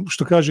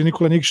 što kaže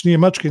Nikola Nikić, nije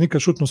mačke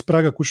nikad šutno s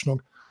praga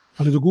kućnog,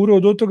 ali dogurao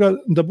do toga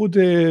da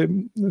bude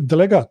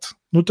delegat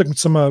na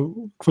utakmicama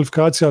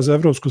kvalifikacija za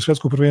evropsko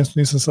svjetsko prvenstvo,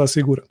 nisam sad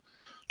siguran.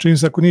 čini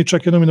se ako nije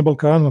čak jednom i na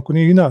Balkanu, ako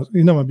nije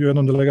i nama bio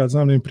jednom delegat,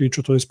 znam da im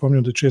pričao, to je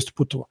spomenuo da je često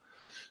putovao.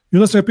 I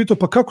onda sam ga pitao,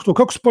 pa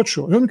kako si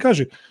počeo? I on mi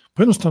kaže,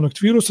 pa jednostavno,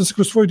 aktivirao sam se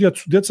kroz svoju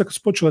djecu. Djeca kad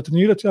su počela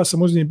trenirati, ja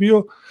sam uz njih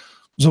bio,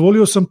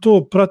 zavolio sam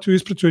to,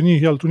 ispratio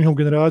njih, tu njihovu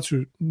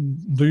generaciju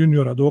do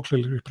juniora, dokle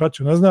ili ih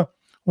pratio, ne zna.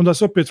 Onda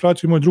se opet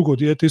vratio i moje drugo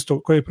dijete isto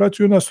koje je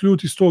pratio i onda su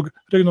ljudi iz tog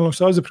regionalnog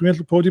saveza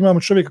primijetili, pa ovdje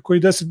imamo čovjeka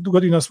koji 10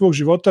 godina svog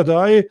života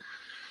daje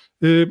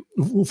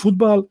u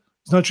fudbal,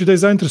 znači da je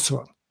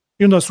zainteresovan.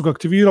 I onda su ga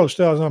aktivirali,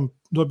 što ja znam,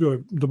 dobio je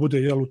da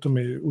bude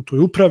u toj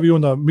upravi,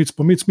 onda mic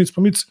po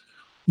mic,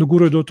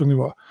 dogurao je do tog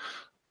nivoa.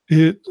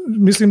 I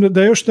mislim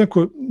da je još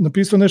neko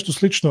napisao nešto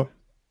slično,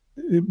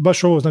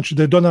 baš ovo, znači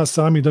da je do nas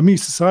sami, da mi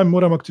se sami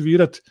moramo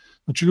aktivirati,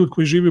 znači ljudi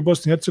koji žive u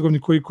Bosni i Hercegovini,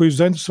 koji su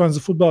zainteresovani za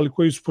fudbal i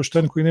koji su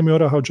pošteni, koji nemaju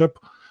oraha u džepu,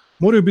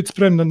 moraju biti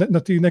spremni na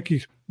tih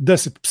nekih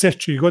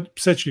 10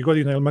 psećih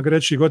godina ili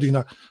magrećih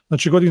godina,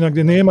 znači godina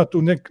gdje nema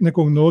tu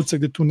nekog novca,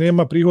 gdje tu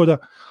nema prihoda,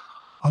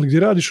 ali gdje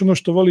radiš ono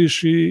što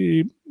voliš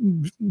i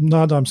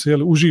nadam se,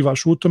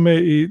 uživaš u tome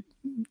i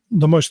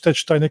da možeš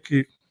steći taj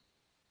neki,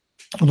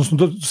 odnosno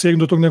dosegnuti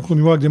do tog nekog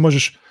nivoa gdje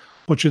možeš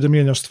početi da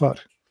mijenjaš stvari.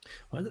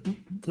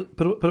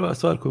 Prva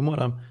stvar koju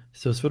moram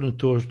se osvrnuti,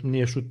 to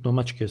nije šutno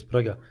mačke s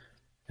praga.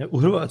 U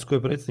Hrvatskoj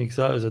je predsjednik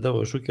saveza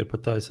Davor Šuker, pa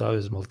taj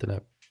savez maltene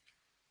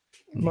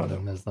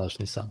ne znaš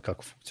ni sam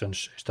kako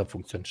funkcioniše, šta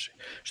funkcioniše.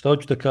 Šta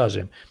hoću da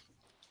kažem?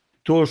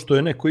 To što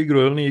je neko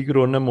igrao ili nije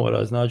igrao ne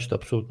mora značiti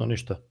apsolutno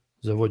ništa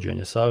za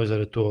vođenje saveza,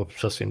 jer je to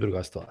sasvim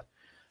druga stvar.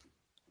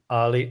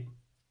 Ali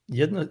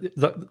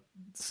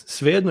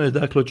svejedno je,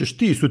 dakle, hoćeš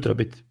ti sutra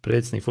biti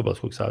predsjednik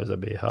Fudbalskog saveza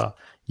BiH,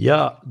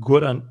 ja,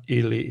 Goran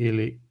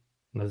ili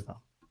ne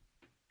znam,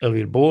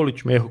 Elvir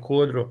Bolić, Meho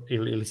Kodro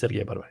ili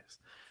Sergej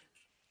Barbajes.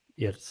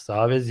 Jer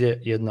savez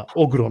je jedna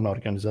ogromna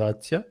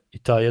organizacija i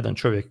taj jedan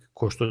čovjek,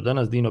 ko što je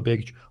danas Dino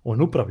Begić,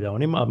 on upravlja,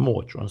 on ima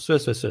moć, on sve,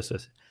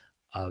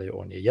 ali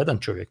on je jedan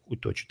čovjek u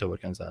toj čitavoj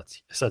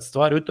organizaciji. Sad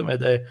stvar je u tome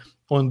da je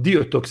on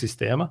dio tog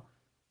sistema,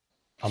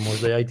 a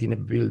možda i ti ne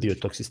bi bili dio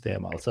tog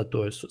sistema, ali sad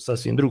to je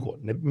sasvim drugo.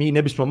 Mi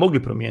ne bismo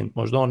mogli promijeniti,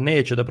 možda on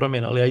neće da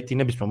promijeni, ali i ti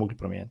ne bismo mogli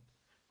promijeniti.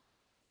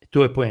 I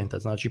to je poenta.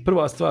 Znači,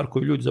 prva stvar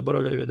koju ljudi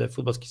zaboravljaju je da je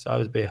Fudbalski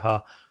savez BiH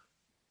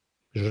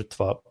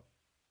žrtva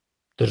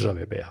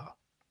države BiH.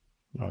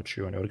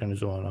 Znači, on je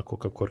organizovan onako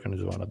kako je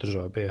organizovana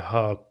država BiH,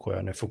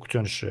 koja ne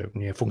funkcioniše,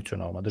 nije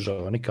funkcionalna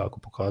država nikako,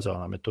 pokazala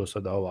nam je to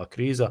sada ova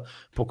kriza,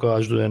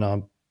 pokazuje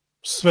nam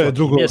sve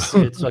drugo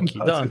mjesec, svaki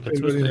dan, kad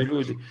su ostali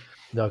ljudi.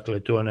 Dakle,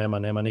 to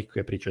nema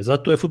nikakve priče.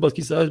 Zato je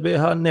Fudbalski savez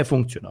BiH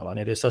nefunkcionalan,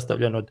 jer je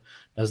sastavljen od,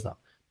 ne znam,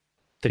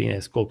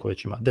 13, koliko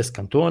već ima, 10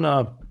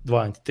 kantona,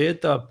 2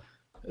 entiteta,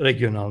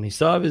 regionalni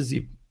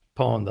savezi,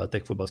 pa onda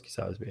tek Fudbalski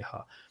savez BiH.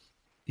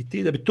 I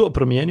ti da bi to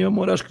promijenio,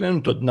 moraš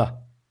krenuti od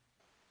dna.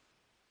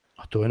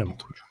 A to je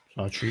nemoguće.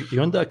 Znači, i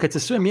onda kad se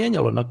sve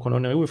mijenjalo nakon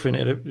one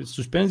UEFA-ine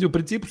suspenzije, u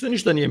principu se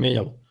ništa nije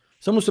mijenjalo.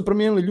 Samo se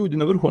promijenili ljudi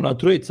na vrhu, ona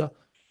trojica,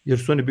 jer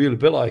su oni bili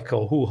Belaj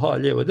kao hu-ha,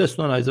 lijevo,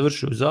 desno, onaj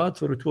završio u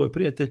zatvoru, tvoj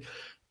prijatelj,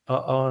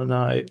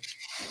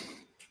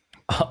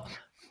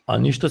 a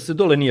ništa se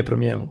dole nije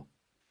promijenilo.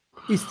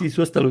 Isti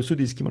su ostali u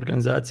sudijskim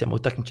organizacijama, u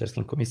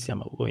takmičarskim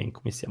komisijama, u ovim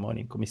komisijama,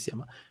 onim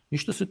komisijama.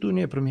 Ništa se tu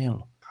nije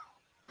promijenilo.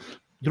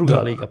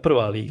 Druga liga,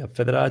 prva liga,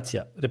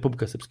 federacija,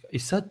 Republika Srpska. I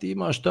sad ti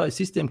imaš taj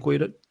sistem koji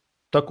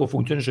tako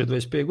funkcioniše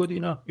 25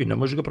 godina i ne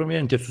možeš ga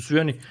promijeniti, jer su svi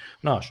oni,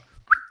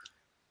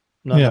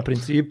 na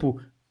principu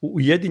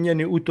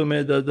ujedinjeni u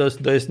tome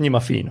da je s njima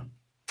fino.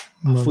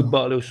 A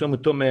fudbal je u svemu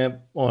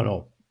tome,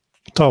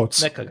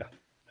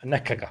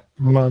 neka ga.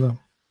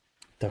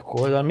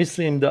 Tako da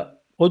mislim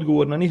da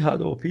odgovor na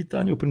Nihadovo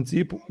pitanje u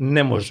principu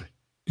ne može.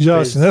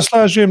 Ja se ne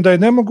slažem da je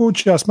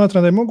nemoguće, ja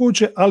smatram da je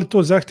moguće, ali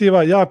to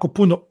zahtijeva jako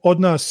puno od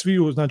nas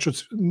sviju, znači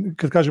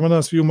kad kažem od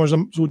nas sviju možda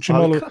zvuči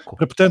malo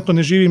repotentno,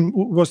 ne živim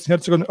u Bosni i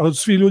Hercegovini, ali od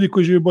svi ljudi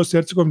koji žive u Bosni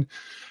i Hercegovini.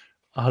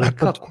 Ali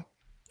kako?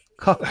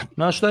 Kako?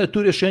 Znaš šta je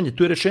tu rješenje?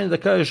 Tu je rješenje da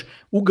kažeš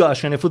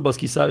ugašen je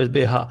Fudbalski savez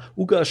BiH,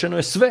 ugašeno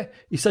je sve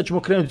i sad ćemo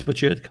krenuti od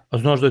početka, a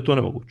znaš da je to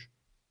nemoguće.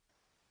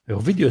 Evo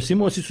vidio si,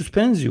 imao si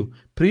suspenziju,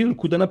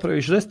 priliku da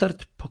napraviš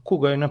restart, pa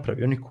koga je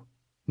napravio? Niko.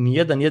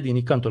 Nijedan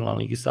jedini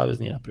kantonalni savez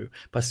nije napravio.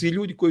 Pa svi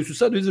ljudi koji su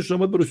sad u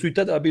izvršnom odboru su i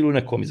tada bili u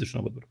nekom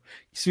izvršnom odboru.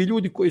 I svi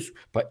ljudi koji su,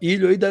 pa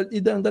Iljo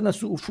i dan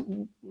danas u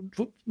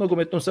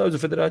nogometnom savezu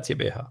Federacije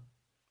BiH.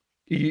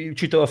 I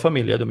čitava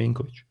familija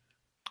Dominković.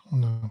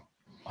 No.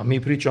 A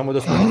mi pričamo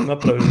da smo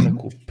napravili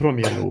neku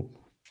promjenu,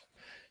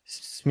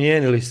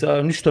 smijenili,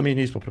 ništa mi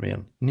nismo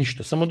promijenili.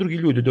 Ništa, samo drugi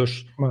ljudi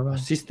došli. A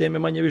sistem je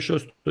manje više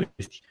ostao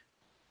isti.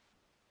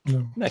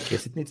 No. Neke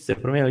sitnice se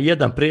promijenili,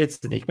 jedan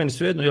predsjednik, meni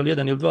svejedno je li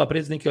jedan ili dva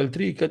predsjednika ili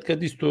tri,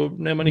 kad isto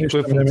nema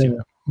nikakve funkcije.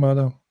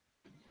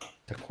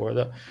 Tako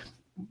da,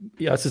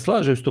 ja se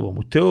slažem s tobom,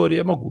 u teoriji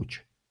je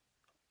moguće,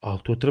 ali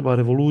to treba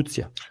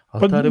revolucija.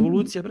 Ali ta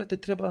revolucija, brate,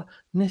 treba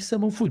ne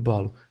samo u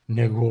fudbalu,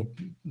 nego,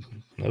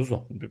 ne znam.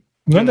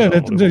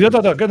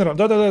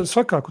 Da,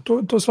 svakako,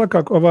 to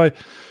svakako,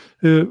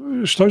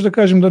 što ću da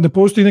kažem, da ne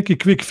postoji neki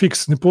quick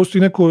fix, ne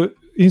postoji neko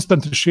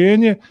instant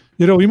rješenje,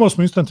 jer evo imali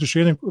smo instant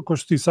rješenje, kao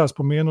što ti sad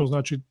spomenuo,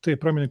 znači te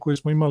promjene koje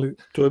smo imali.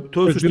 To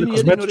je suštini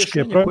jedino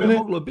rješenje koje je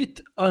moglo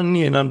biti, ali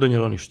nije nam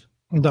donijelo ništa.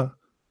 Da.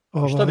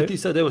 Šta bi ti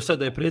sad, evo sad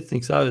da je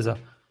predsjednik Saveza,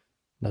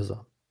 ne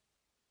znam,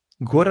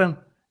 Goran,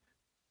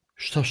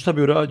 šta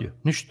bi uradio?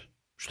 Ništa.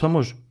 Šta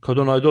može? Kad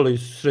onaj dole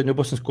iz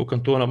srednjobosanskog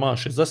kantona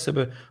maše za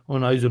sebe,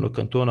 onaj iz onog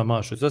kantona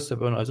maše za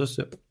sebe, onaj za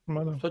sebe.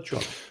 Šta ću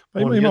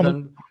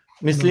on?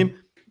 Mislim,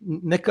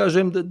 ne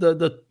kažem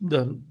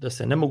da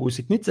se ne mogu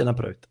sitnice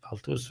napraviti, ali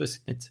to su sve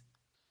sitnice.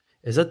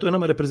 Zato je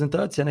nama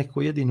reprezentacija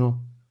nekako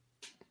jedino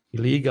i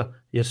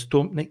liga, jer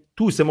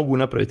tu se mogu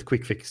napraviti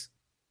quick fix.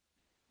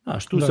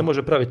 Znaš, tu se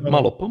može praviti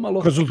malo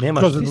pomalo,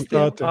 nemaš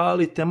sistem,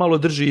 ali te malo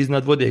drži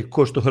iznad vode,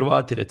 ko što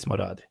Hrvati recimo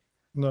rade.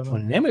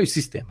 Oni nemaju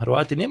sistem,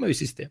 Hrvati nemaju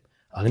sistem,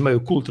 ali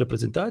imaju kult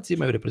reprezentacije,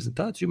 imaju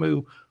reprezentaciju,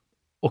 imaju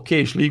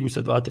ok-š ligu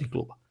sa 2-3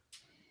 kluba.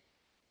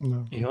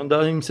 I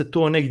onda im se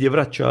to negdje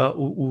vraća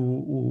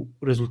u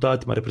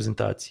rezultatima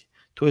reprezentacije.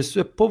 To je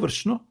sve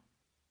površno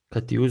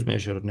kad ti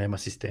uzmeš jer nema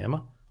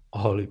sistema,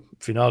 ali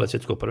finale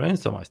svjetskog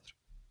prvenstva, majstor.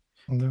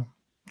 Da,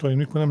 to im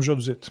niko ne može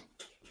oduzeti.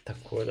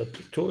 Tako da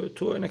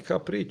to je neka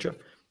priča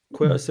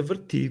koja se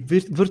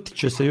vrtit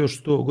će se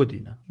još 100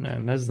 godina.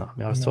 Ne znam,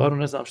 ja stvarno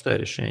ne znam šta je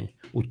rješenje.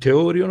 U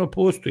teoriji ono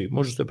postoji,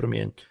 može se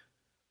promijeniti.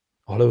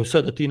 Ali evo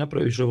sad da ti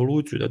napraviš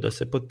revoluciju, da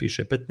se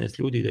potpiše 15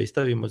 ljudi, da ih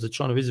stavimo za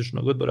članove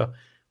izvršnog odbora,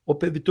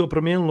 opet bi to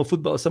promijenilo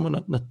fudbal samo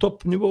na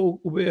top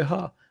nivou u BiH,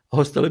 a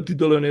ostale bi ti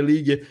dole one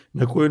lige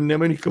na koje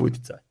nemaju nikakav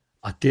utjecaj.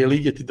 A te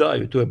lige ti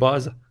daju, to je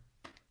baza.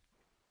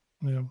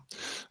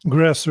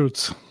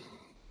 Grassroots.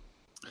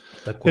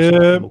 Tako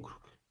sam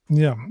ukrug.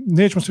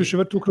 Nećemo se više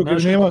vrti ukrug,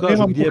 jer nema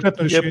konkretno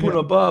rješenja. Gdje je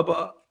puno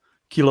baba,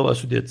 kilova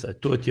su djeca,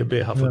 to ti je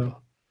BiH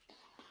fudbal.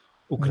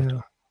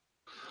 Ukratko.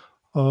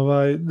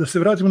 Da se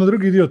vratimo na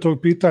drugi dio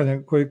tog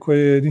pitanja koje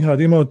je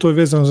Nihad imao, to je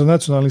vezano za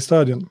nacionalni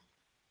stadion.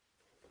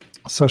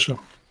 Saša.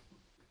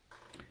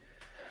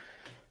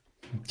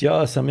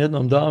 Ja sam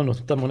jednom davno,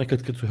 tamo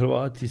nekad kad su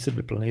Hrvati i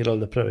Srbi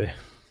planirali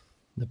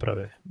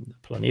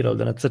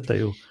da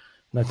nacrtaju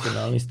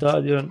nacionalni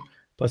stadion,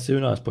 pa se i u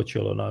nas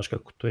počelo, znaš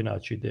kako to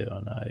inače ide,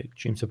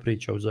 čim se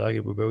priča u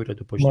Zagrebu, u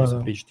Beogradu, počne se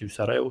pričati u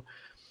Sarajevu,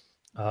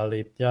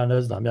 ali ja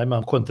ne znam, ja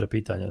imam kontra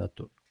pitanja na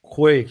to.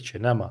 Kojeg će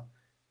nama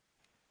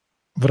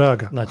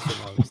vraga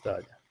nacionalni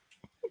stadion?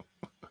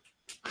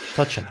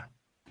 Šta će nam?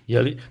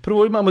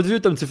 Prvo imamo 2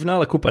 utakmice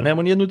finala kupa,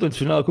 nemamo nijednu utakmicu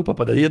finala kupa,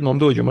 pa da jednom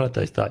dođemo na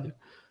taj stadion.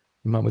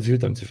 Imamo 2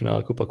 utakmice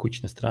finala kupa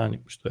kućne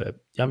strane, što je,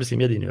 ja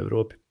mislim, jedini u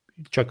Europi.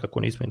 Čak ako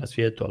nismo i na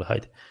svijetu, ali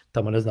hajde,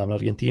 tamo ne znam,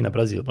 Argentina,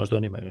 Brazil, možda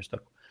oni imaju nešto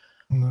tako.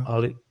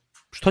 Ali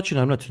šta će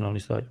nam nacionalni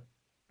stadion?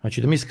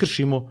 Znači da mi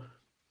skršimo,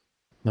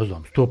 ne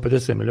znam,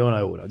 150 miliona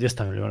eura,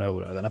 200 miliona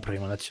eura da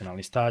napravimo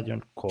nacionalni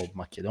stadion, ko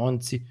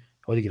Makedonci,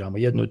 odigramo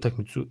jednu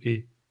utakmicu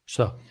i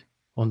šta?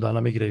 Onda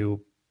nam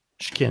igraju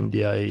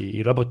Škendija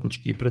i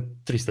Rabotnički pred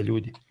 300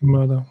 ljudi.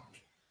 Da.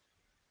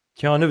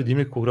 Ja ne vidim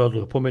nikog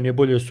razloga. Po meni je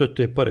bolje sve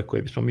te pare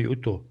koje bismo mi u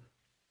to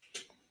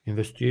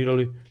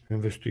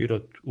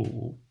investirati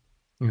u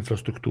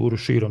infrastrukturu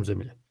širom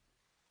zemlje.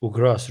 U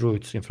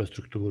grassroots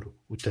infrastrukturu,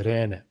 u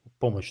terene, u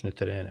pomoćne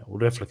terene, u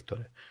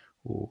reflektore.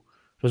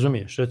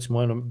 Razumiješ, recimo,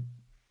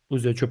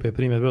 uzet ću opet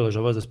primjer Veleža,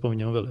 vas da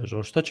spominjamo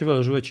Veleža. Šta će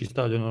Veležu veći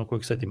stadion ono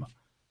kojeg sad ima?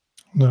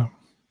 Da.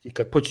 I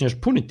kad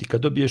počneš puniti,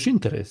 kad dobiješ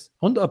interes,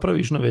 onda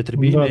praviš nove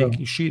tribine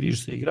i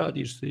širiš se i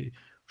gradiš se.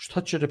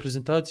 Šta će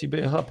reprezentaciji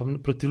BiH, pa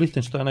protiv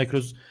Lichtensteina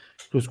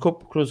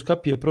kroz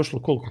kapije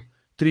prošlo koliko?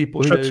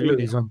 3.500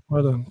 ljudi izvan.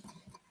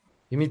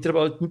 I mi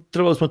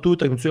trebali smo tu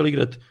utakmicu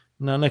igrati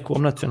na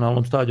nekom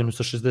nacionalnom stadionu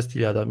sa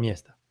 60.000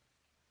 mjesta.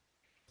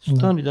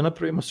 Stani da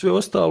napravimo sve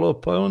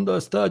ostalo, pa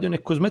onda stadion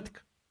je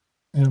kozmetika.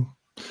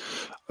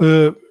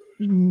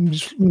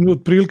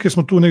 Otprilike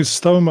smo tu negdje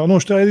stavima. Ono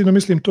što ja jedino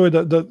mislim to je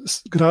da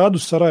gradu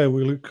Sarajevu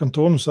ili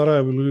kantonu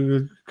Sarajevu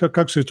ili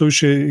kako se to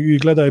više i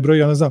gleda i broji,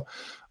 ja ne znam,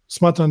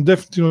 smatram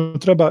definitivno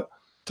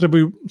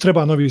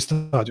treba novi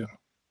stadion.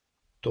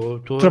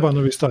 Treba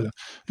novi stadion.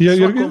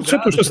 Jer sve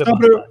to što se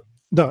nabrojio,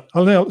 da,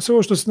 ali ne, sve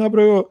ovo što se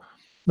nabrojio,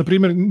 na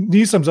primjer,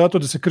 nisam zato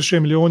da se krše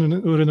milijoni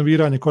u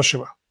renoviranje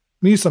koševa.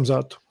 Nisam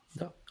zato.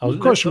 Da, ali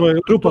Koševo je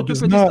rupa bez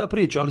dna.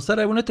 Priča, ali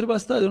Sarajevu ne treba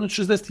stadion od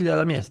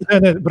 60.000 mjesta.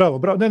 Ne,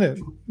 bravo, ne,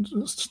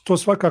 to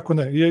svakako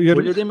ne.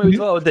 Bolje da imaju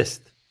 2 od 10.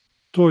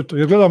 To je to,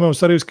 jer gledamo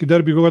sarajevski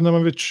derbi, godinama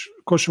već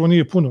Koševo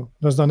nije puno.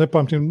 Ne znam, ne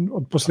pamtim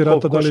od poslije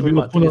rata da li je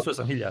bilo puno.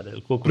 38.000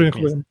 ili koliko je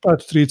mjesta?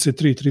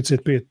 33,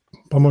 35,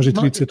 pa možda i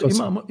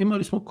 38.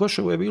 Imali smo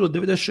Koševo je bilo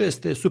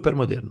 96. super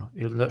moderno.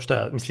 Ili šta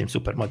ja mislim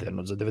super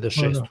moderno za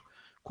 96.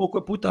 Koliko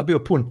je puta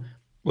bio pun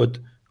od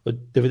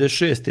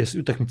 96.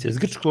 utakmice s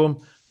Grčkom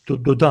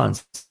do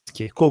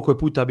Danske? Koliko je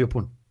puta bio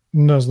pun?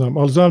 Ne znam,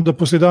 ali znam da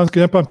poslije Danske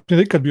ne pamtim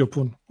nikad bio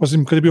pun.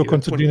 Osim kad je bio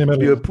koncert Dine Merlina.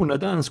 Bio je pun na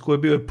Danskoj,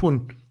 bio je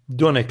pun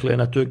donekle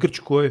na toj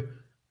Grčkoj.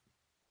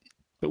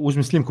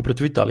 Uzmi snimku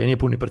protiv Italije, nije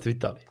pun ni protiv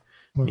Italije.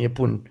 Nije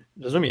pun,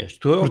 razumiješ?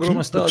 To je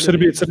ogroman stadion. Protiv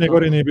Srbije i Crne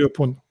Gore nije bio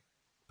pun.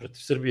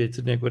 Protiv Srbije i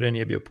Crne Gore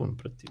nije bio pun.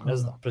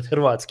 Protiv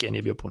Hrvatske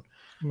nije bio pun.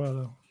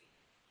 Da.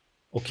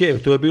 Ok,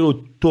 to je bilo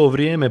to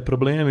vrijeme,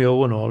 problemi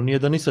ovo ono, ali nije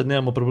da ni sad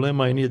nemamo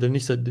problema i nije da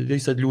ni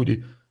sad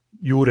ljudi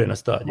jure na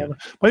stadion.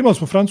 Pa imali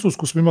smo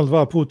Francusku, smo imali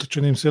 2 puta,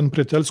 čini im se jednu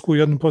prijateljsku i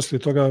jednu poslije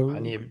toga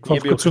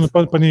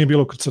pa nije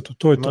bilo krcato.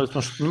 To je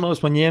imali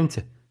smo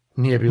Njemce,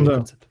 nije bilo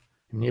krcato.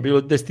 Nije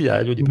bilo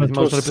 10.000 ljudi, imali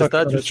smo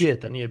reprezentaciju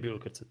svijeta, nije bilo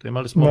krcato.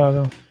 Imali smo,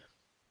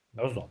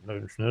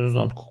 ne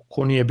znam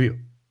ko nije bio.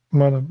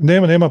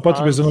 Nema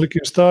potrebe za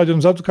velikim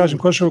stadionom, zato kažem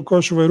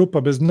Koševo je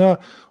rupa bez dna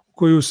u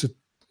koju se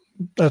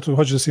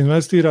hoće da se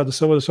investira, da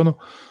se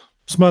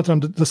smatram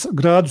da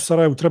gradu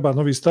Sarajevu treba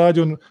novi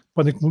stadion,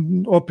 pa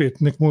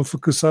nek mu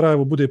FK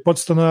Sarajevo bude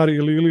podstanar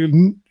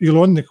ili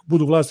oni nek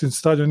budu vlasnici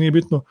stadiona, nije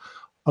bitno,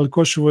 ali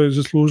Koševo je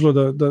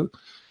zaslužilo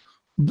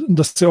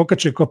da se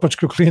okače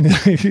kopačke okline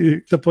i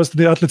da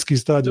postane atletski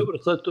stadion. Dobro,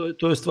 sad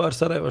to je stvar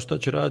Sarajeva šta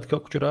će raditi,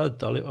 kako će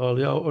raditi,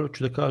 ali ja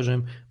hoću da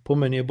kažem, po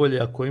meni je bolje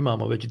ako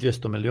imamo već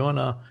 200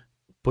 miliona,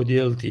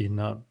 podijeliti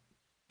na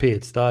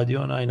 5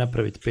 stadiona i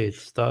napraviti 5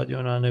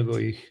 stadiona, nego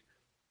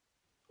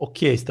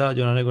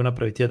stadiona, nego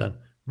napraviti jedan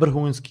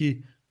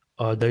vrhunski,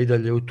 a da i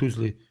dalje u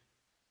Tuzli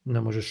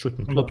ne možeš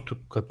šutnuti loptu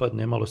kad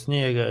padne malo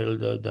snijega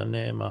ili da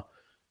nemam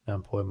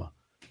pojma,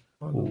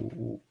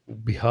 u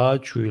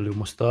Bihaću ili u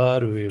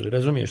Mostaru, ili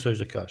razumiješ što ću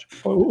da kažem.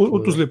 U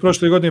Tuzli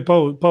prošle godine je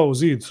pao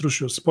zid,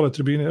 srušio se pola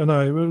tribine,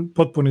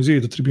 potpuni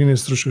zid od tribine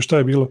srušio, šta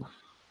je bilo?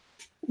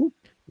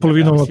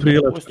 Polovinom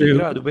aprila. Postoji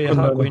grad u BiH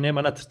koji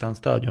nema nacrtan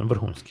stadion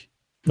vrhunski.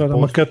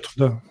 Maketu,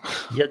 da.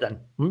 Jedan,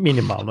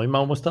 minimalno, ima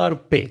u Mostaru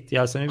 5,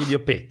 ja sam je vidio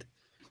 5.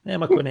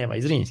 Nema ko nema,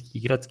 i Zrinski,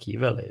 i Gradski, i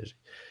Veleži.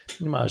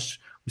 Imaš,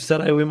 u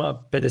Sarajevu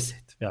ima 50,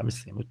 ja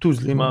mislim. U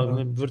Tuzli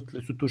ima,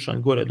 vrtili su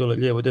tušanj gore, dole,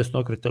 lijevo, desno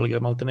okretali ga,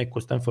 malo te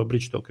neko Stamford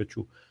Bridge to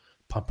okreću,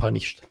 pa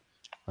ništa.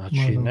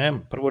 Znači,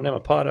 prvo nema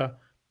para,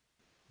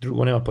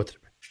 drugo nema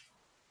potrebe.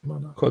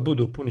 Kad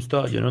budu puni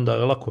stadion, onda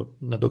je lako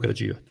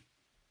nadograđivati.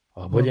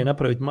 A bolje je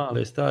napraviti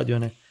male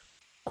stadione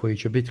koji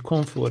će biti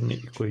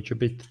komfortni, koji će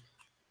biti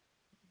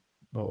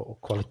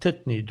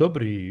kvalitetni,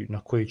 dobri,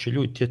 na koji će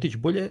ljudi tjetići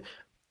bolje.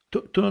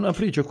 To je ona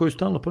priča koju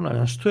stalno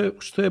ponavljam.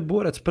 Što je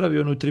Borac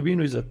pravio onu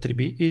tribinu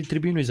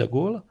tribinu iza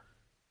gola,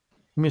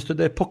 umjesto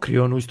da je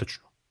pokrio onu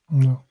istočnu.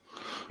 No.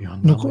 I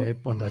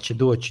onda će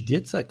doći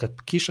djeca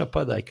kad kiša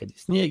pada i kad je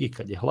snijeg i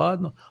kad je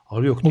hladno,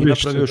 ali ti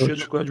napravio još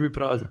jednu koja će biti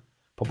prazna.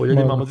 Pa bolje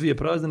da imamo 2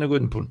 prazne nego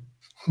jednu punu.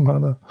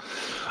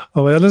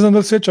 Ja ne znam da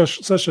li sjećaš,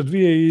 Saša,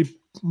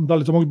 da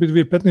li to mogu biti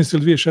 2015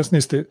 ili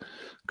 2016.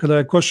 kada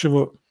je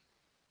Koševo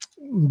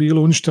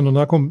bilo uništeno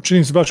nakon,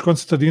 čini se baš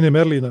koncerta Dine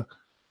Merlina,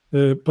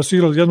 pa su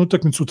igrali jednu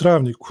utakmicu u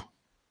Travniku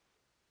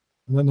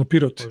na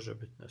Piroti. Može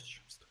biti,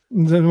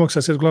 ne mogu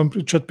sad sjetiti,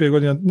 4-5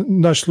 godina,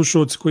 naši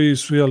slušalci koji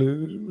su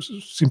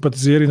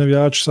simpatizeri,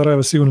 navijači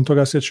Sarajeva sigurno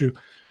toga sjećaju.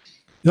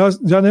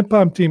 Ja ne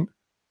pamtim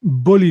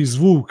bolji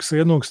zvuk sa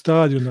jednog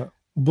stadiona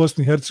u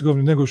Bosni i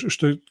Hercegovini nego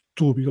što je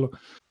tu bilo.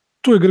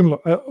 Tu je grmilo.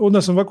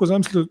 Onda sam ovako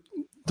zamislio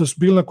da su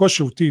bili na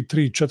Koševu ti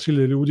 3-4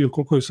 hiljade ljudi ili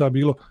koliko je sad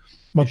bilo,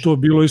 ma to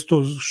bilo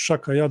isto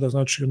šaka jada,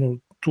 znači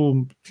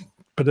tu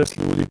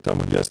 50 ljudi,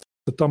 tamo 200,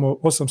 tamo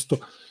 800,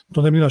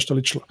 to ne bi našta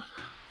ličilo.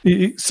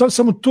 I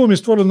samo to mi je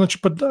stvorilo, znači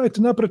pa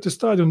dajte napravite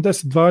stadion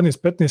 10,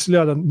 12, 15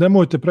 hiljada,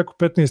 nemojte preko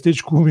 15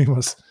 ići kumim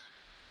vas.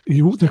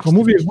 I nek vam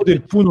uvijek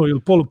bude puno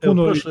ili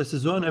polupuno. Prošle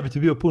sezone bi ti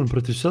bio pun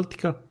protiv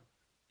Celtica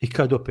i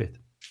kad opet?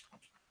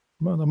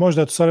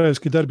 Možda je to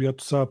sarajevski derbi,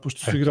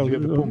 pošto su igrali... Bio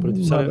bi pun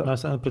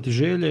protiv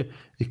Želje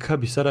i kad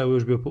bi Sarajevo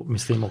još bio pun,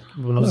 mislim,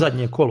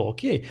 zadnje kolo, ok,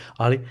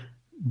 ali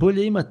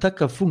bolje ima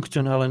takav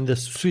funkcionalan da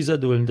su svi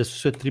zadovoljni, da su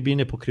sve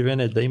tribine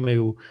pokrivene, da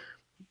imaju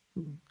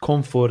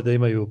komfort, da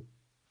imaju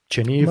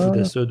čenifu,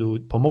 da se odu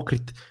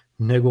pomokrit,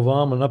 nego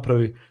vama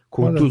napravi,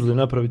 ko u Tuzli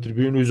napravi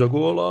tribinu iza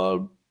gola,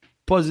 ali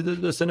pazi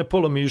da se ne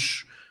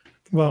polomiš,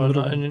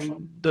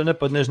 da ne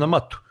padneš na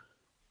matu,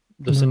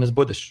 da se ne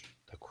zbodeš.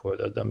 Tako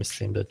da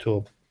mislim da je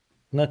to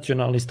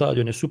nacionalni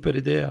stadion je super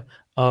ideja,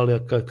 ali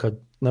kad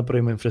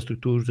napravimo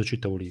infrastrukturu za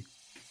čitavu ligu.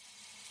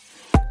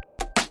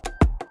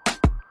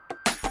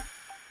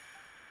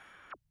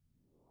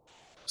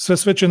 Sve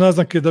veće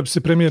naznake da bi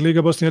se Premijer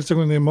Liga Bosne i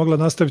Hercegovine mogla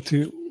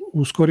nastaviti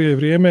u skorije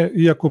vrijeme,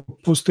 iako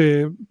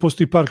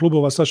postoji par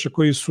klubova, Saša,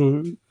 koji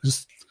su,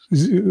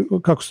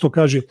 kako se to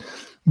kaže,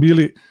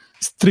 bili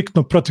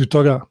striktno protiv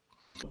toga.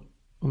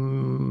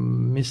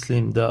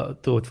 Mislim da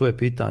to tvoje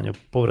pitanje o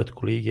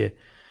povratku lige,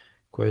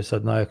 koje je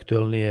sad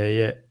najaktuelnije,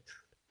 je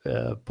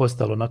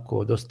postalo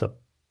onako dosta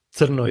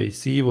crno i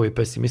sivo i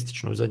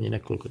pesimistično u zadnjih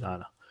nekoliko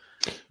dana.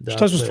 Dakle,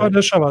 šta se stvar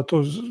dešava?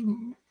 To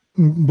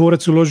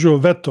Borac je uložio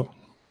veto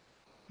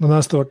na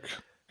nastavak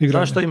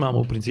igranja. Znaš šta imamo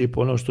u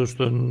principu? Ono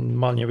što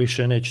manje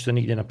više neće se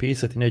nigdje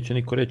napisati, neće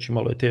niko reći,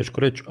 malo je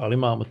teško reći, ali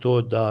imamo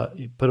to da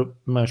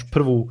imaš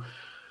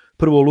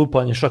prvo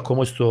lupanje šakom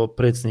očito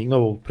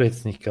novog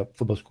predsjednika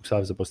Fudbalskog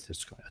saveza Bosne i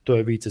Hercegovine, a to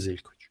je Vice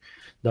Zeljković.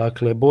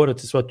 Dakle,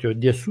 Borac je shvatio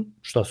gdje su,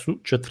 šta su,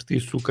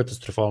 4. su u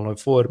katastrofalnoj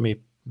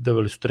formi,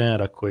 doveli su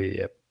trenera koji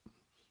je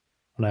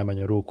u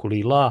najmanju ruku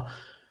lila.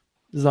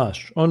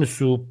 Znaš, oni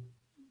su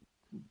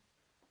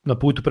na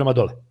putu prema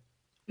dole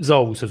za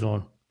ovu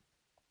sezonu,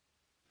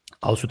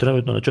 ali su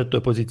trenutno na 4.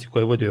 poziciji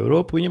koja vodi u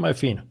Europu i njima je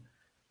fino.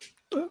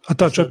 A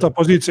ta četvrta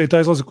pozicija i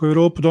taj izlazak u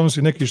Europu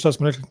donosi neki, šta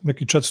smo rekli,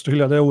 neki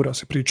 400.000 eura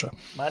se priča.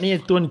 Ma nije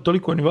to ni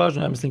toliko ni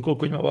važno, ja mislim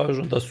koliko ima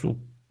važno da su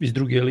iz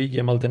druge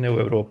lige, malte ne u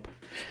Europu.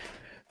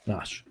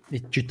 Znaš,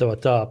 i čitava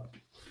ta...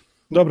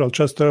 Dobro, ali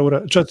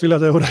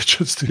 4.000 eura je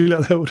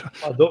 400.000 eura.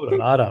 Pa dobro,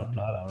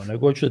 naravno.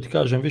 Nego ću da ti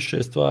kažem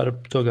više stvar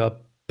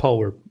toga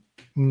power,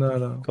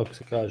 kako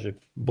se kaže,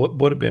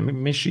 borbe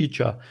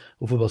mišića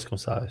u Fudbalskom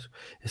savezu.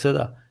 I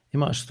sada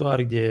imaš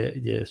stvari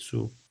gdje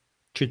su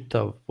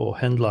čitavo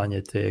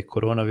hendlanje te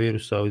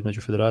koronavirusa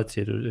između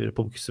Federacije i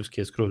Republike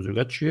Srpske skroz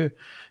drugačije.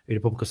 I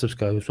Republika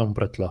Srpska je u svom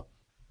pratila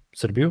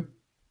Srbiju.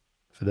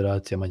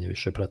 Federacija manje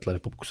više pratila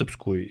Republiku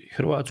Srpsku i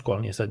Hrvatsku,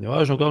 ali nije sad ni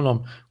važno.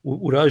 Uglavnom,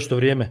 u različito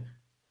vrijeme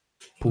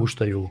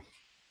puštaju,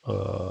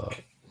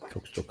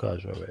 kako se to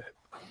kaže,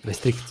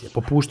 restrikcije.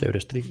 Popuštaju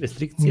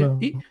restrikcije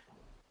i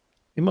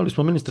imali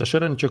smo ministra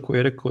Šaranića koji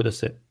je rekao da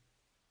se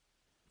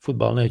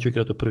fudbal neće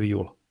igrati od 1.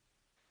 jula.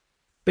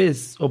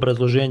 Bez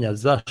obrazloženja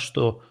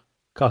zašto,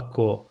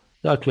 kako,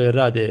 dakle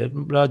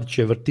radit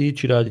će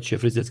vrtići, radit će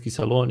frizerski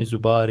saloni,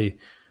 zubari,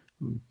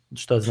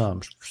 šta znam,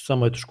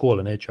 samo eto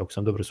škole neće, ako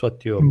sam dobro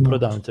shvatio,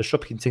 prodavnice,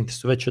 shopping centri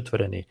su već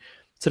otvoreni,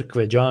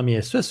 crkve,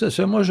 džamije,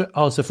 sve može,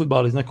 ali se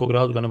fudbal iz nekog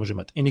razloga ne može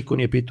imati. I niko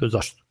nije pitao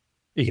zašto.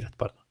 Igrat,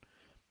 pardon.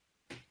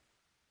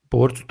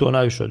 Borcu to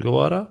najviše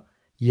odgovara,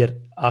 jer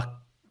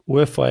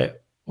UEFA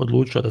je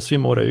odlučila da svi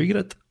moraju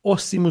igrati,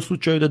 osim u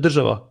slučaju da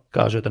država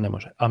kaže da ne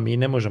može. A mi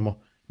ne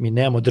možemo, mi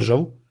nemamo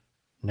državu,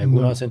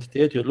 nego nas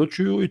entiteti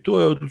odlučuju i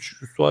to je u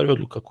stvari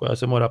odluka koja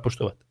se mora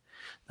poštovati.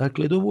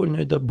 Dakle, dovoljno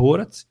je da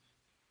borac,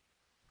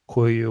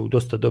 koji je u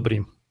dosta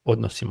dobrim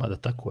odnosima, da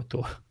tako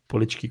to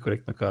politički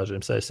korektno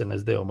kažem, sa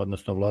SNSD-om,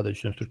 odnosno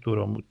vladajućom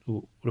strukturom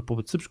u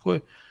Republici Srpskoj,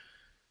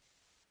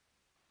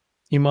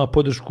 ima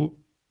podršku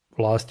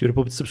vlasti u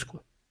Republici Srpskoj,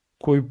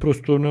 koji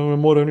prosto ne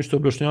moraju ništa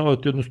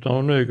objašnjavati,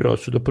 jednostavno ne igra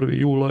se do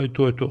 1. jula i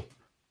to je to.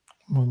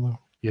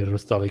 Jer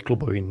ostali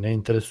klubovi ne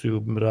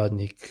interesuju,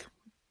 Radnik,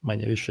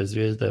 manje više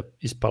Zvijezda je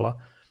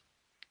ispala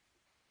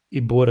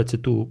i borac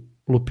je tu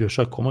lupio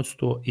šakom od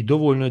 100 i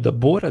dovoljno je da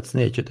borac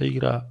neće da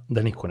igra,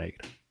 da niko ne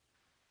igra.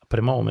 A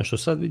prema ovome što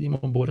sad vidimo,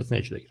 borac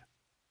neće da igra.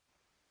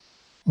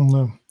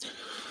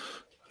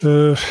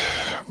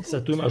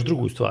 Sad tu imaš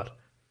drugu stvar.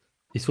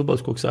 Iz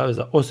Fudbalskog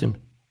saveza, osim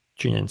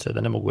činjenice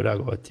da ne mogu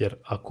reagovati, jer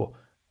ako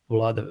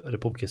vlada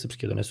Republike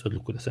Srpske donese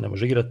odluku da se ne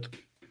može igrati,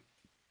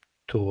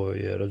 to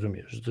je,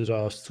 razumiješ,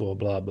 zdravstvo,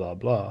 bla, bla,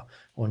 bla,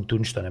 oni tu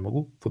ništa ne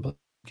mogu, Fudbalski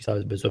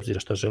savez bez obzira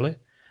šta žele,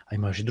 a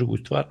imaš i drugu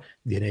stvar,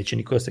 gdje neće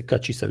niko da se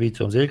kači sa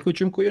Vicom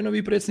Zeljkovićem, koji je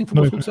novi predsjednik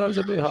Fudbalskog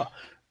saveza BiH.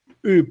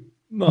 I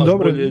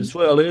bolje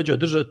svoja leđa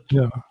držati.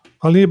 Ja.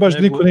 Ali nije baš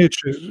niko neće.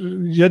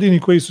 Jedini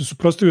koji su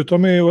suprotstavili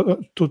tome je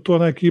to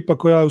ona ekipa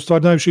koja u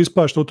stvari najviše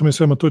ispašta u tome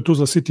svema, to je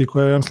Tuzla City,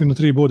 koja je, ja mislim, na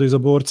 3 boda iza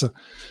borca.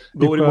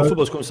 Govorimo o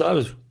Fudbalskom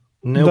savezu,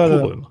 ne o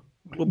klubovima.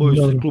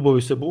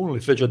 Klubovi se bunili,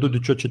 Feđa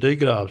Dudić hoće da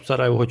igra,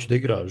 Sarajevo hoće da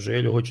igra,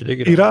 Željo hoće da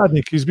igra. I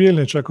Radnik iz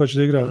Bijeljne čak hoće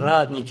da igra.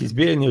 Radnik iz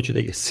Bijeljne hoće da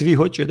igra, svi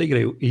hoće da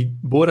igraju i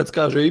borac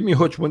kaže i mi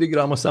hoćemo da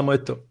igramo, samo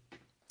eto.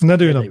 Ne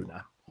daju nam.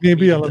 Nije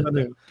bijalo, ne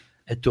daju.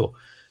 Eto,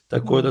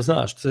 tako da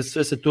znaš,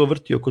 sve se to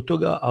vrti oko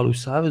toga, ali u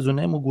savezu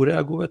ne mogu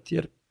reagovati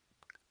jer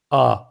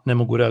A, ne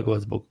mogu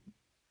reagovati zbog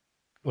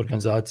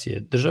organizacije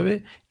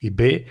države i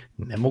B,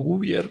 ne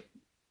mogu jer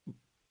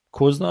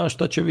ko zna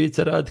šta će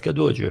Vica raditi kad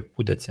dođe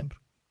u decembru.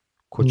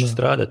 Ko će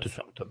stradati u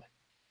svemu tome.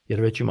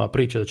 Jer već ima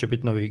priča da će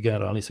biti novi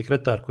generalni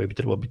sekretar koji bi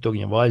trebao biti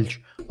Ognjen Valjić,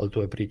 ali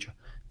to je priča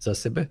za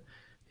sebe.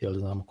 Jer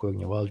znamo ko je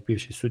Ognjen Valjić,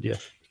 bivši sudija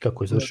i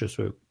kako je završio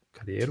svoju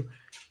karijeru.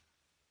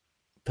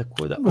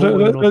 Tako da...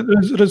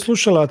 Red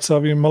slušalaca,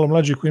 vi malo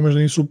mlađi koji možda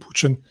nisu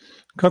upućeni,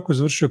 kako je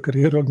završio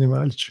karijeru Ognjen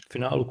Valjić?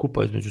 Finalu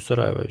kupa između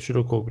Sarajeva i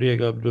Širokog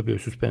Brijega dobio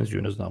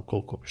suspenziju, ne znam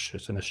koliko, više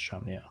se ne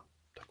sjećam ni ja.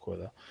 Tako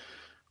da,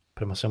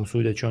 prema svemu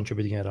sudeći, on će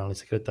biti generalni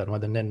sekretar,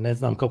 mada ne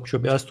znam kako će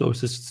objasniti ovo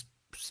se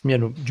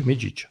smjenu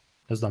Džumidžića.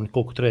 Ne znam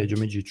koliko traje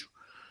Džumidžiću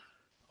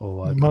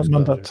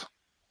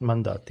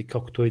mandat i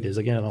kako to ide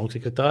za generalnog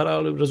sekretara,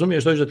 ali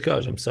razumiješ što ću da ti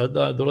kažem.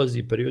 Sada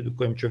dolazi period u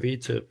kojem će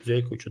Vice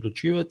Zeljković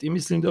odlučivati i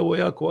mislim da ovo je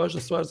jako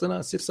važna stvar za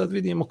nas, jer sad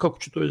vidimo kako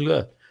će to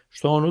izgledati.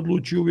 Što on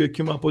odluči, uvijek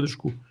ima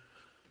podršku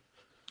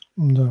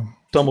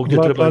tamo gdje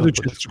treba imati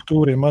podršku.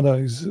 Strukture, mada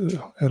iz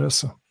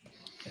RS-a.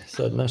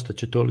 Sad na šta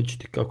će to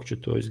ličiti, kako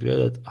će to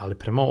izgledati, ali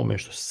prema ovome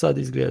što sad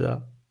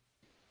izgleda,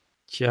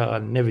 ja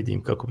ne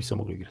vidim kako bi se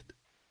mogli igrati.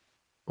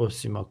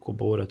 Osim ako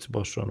borac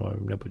baš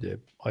ne bude,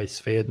 aj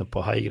svejedno,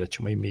 pa igrat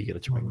ćemo i mi.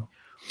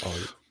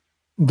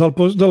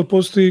 Da li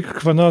postoji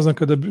kakva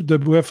naznaka da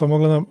bi UEFA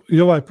mogla nam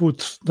i ovaj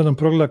put da nam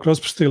progleda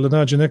kroz prste ili da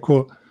nađe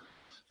neko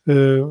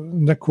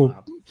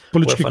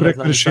politički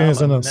korektno rješenje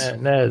za nas?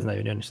 Ne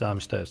znaju ni oni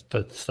sami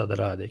šta da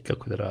rade i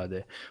kako da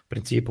rade. U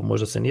principu,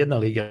 možda se nijedna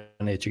liga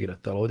neće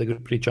igrati, ali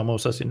ovdje pričamo o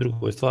sasvim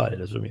drugoj stvari,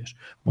 razumiješ?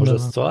 Možda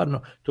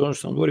stvarno, to je ono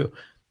što sam govorio,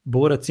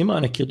 borac ima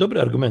neke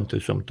dobre argumente u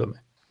svom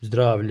tome.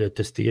 Zdravlje,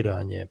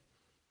 testiranje,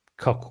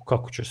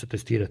 kako će se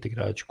testirati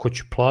igrači, ko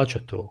će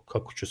plaćati to,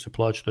 kako će se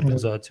plaćati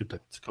organizaciju,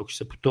 kako će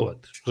se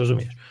putovati,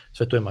 razumiješ?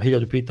 Sve to ima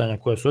 1000 pitanja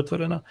koja su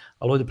otvorena,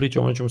 ali ovdje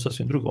pričamo o nečemu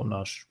sasvim drugom,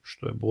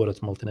 što je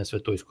borac maltene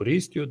sve to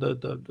iskoristio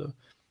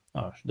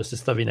da se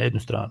stavi na jednu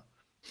stranu.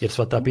 Jer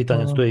sva ta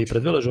pitanja stoje i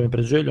pred Veležom, i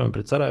pred Željom, i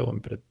pred Sarajevom,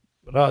 i pred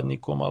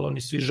Radnikom, ali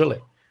oni svi žele,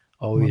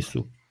 a ovi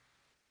su.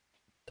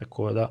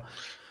 Tako da,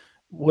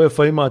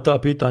 UEFA ima ta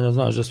pitanja,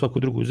 znaš, za svaku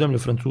drugu zemlju,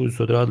 Francuzi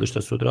su odradili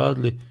šta su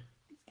odradili,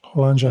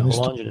 Holanđani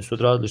su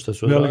odradili šta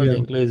su odradili,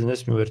 Englezi ne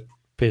smiju jer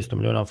 500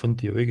 miliona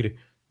funti u igri,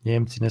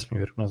 Njemci ne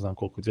smiju jer ne znam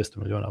koliko, 200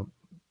 miliona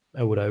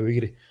eura je u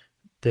igri,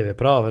 TV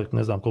prava,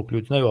 ne znam koliko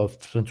ljudi znaju, a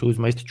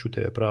Francuzima ističu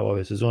TV prava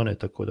ove sezone,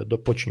 tako da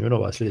počinju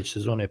nova sljedeće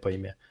sezone, pa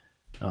im je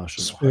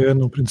sve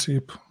jedno u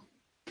principu.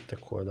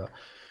 Tako da,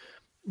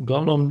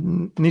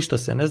 uglavnom ništa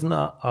se ne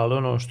zna, ali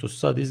ono što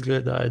sad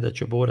izgleda je da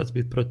će borac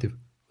biti protiv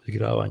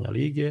odigravanja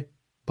lige,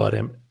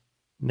 barem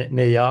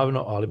ne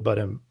javno, ali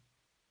barem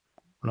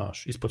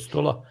ispod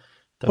stola.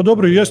 Pa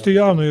dobro, jeste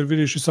javno, jer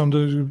vidiš i sam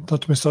na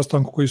tome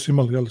sastanku koji su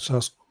imali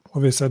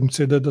ove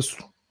sedmice da su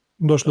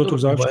došli do tog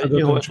zaključka.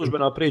 Njihova je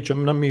službena priča,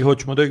 mi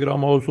hoćemo da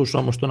igramo, ovo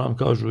slušamo što nam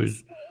kažu iz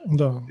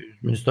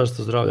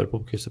Ministarstva zdravlja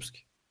Republike Srpske.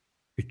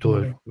 I to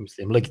je,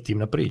 mislim,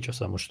 legitimna priča,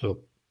 samo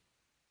što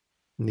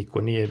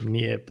niko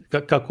nije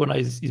kako ona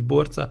iz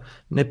borca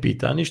ne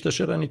pita ništa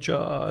Šeranića,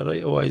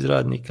 a iz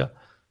Radnika.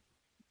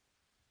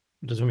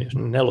 Razumiješ,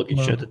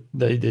 nelogično je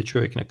da ide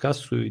čovjek na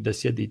kasu i da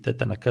sjedi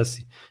teta na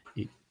kasi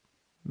i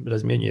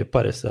razmjenjuje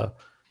pare sa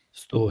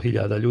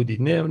 100.000 ljudi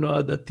dnevno,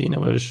 a da ti ne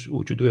možeš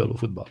ući u duel u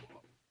fudbalu.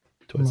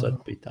 To je sad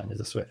pitanje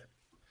za sve.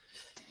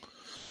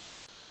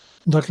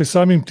 Dakle,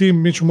 samim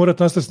tim mi ćemo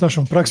morati nastaviti s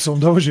našom praksom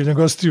dovođenja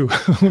gostiju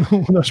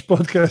u naš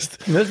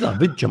podcast. Ne znam,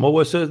 vidit ćemo,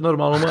 ovo je sve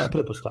normalno moja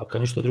pretpostavka,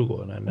 ništa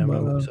drugo. Ne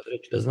mogu sad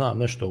reći da znam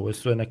nešto, ovo je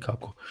sve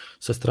nekako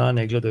sa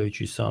strane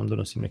gledajući sam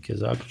donosim neke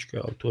zaključke,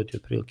 ali to ti je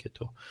otprilike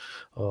to.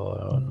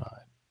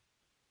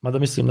 Mada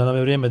mislim da nam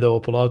je vrijeme da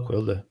ovo polako,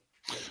 jel da?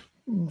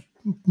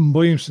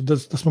 Bojim se da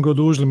smo ga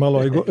odužili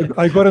malo,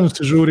 a i Goranu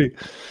se žuri,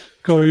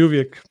 kao i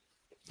uvijek.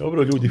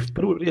 Dobro ljudi,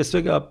 prije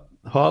svega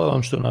hvala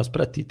vam što nas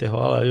pratite,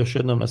 hvala još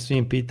jednom na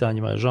svim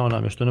pitanjima, žao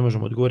nam je što ne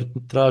možemo odgovoriti,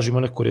 tražimo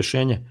neko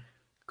rješenje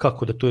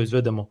kako da to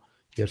izvedemo,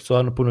 jer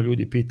stvarno puno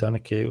ljudi pita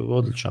neke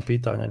odlična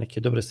pitanja, neke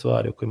dobre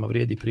stvari o kojima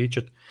vrijedi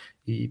pričati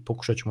i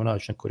pokušat ćemo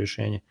naći neko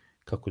rješenje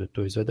kako da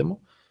to izvedemo.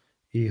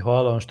 I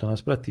hvala vam što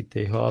nas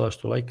pratite i hvala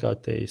što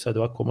lajkate i sad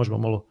ovako možemo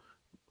malo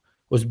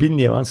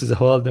ozbiljnije vam se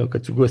zahvaliti nego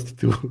kad su gosti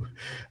tu.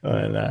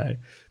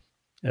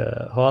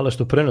 Hvala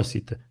što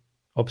prenosite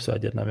Opside,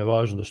 jer nam je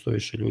važno da što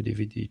više ljudi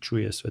vidi i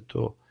čuje sve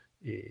to.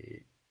 I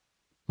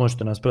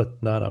možete nas pratiti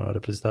naravno na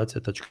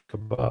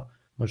reprezentacija.ba,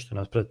 možete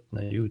nas pratiti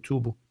na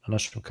YouTube-u, na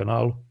našem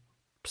kanalu,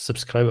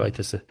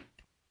 subscribe-ajte se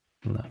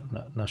na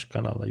naš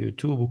kanal na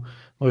YouTube-u,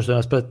 možete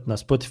nas pratiti na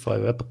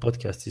Spotify, Apple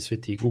Podcast i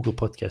svi ti Google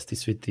Podcast i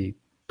svi ti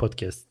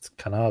podcast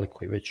kanali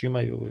koji već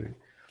imaju.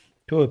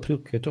 To je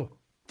prilike to.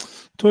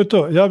 To je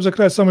to. Ja bih za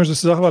kraj samo još da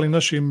se zahvalim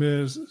našim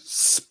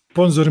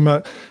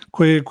sponzorima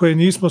koje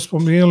nismo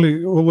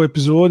spomenuli u ovoj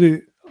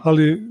epizodi,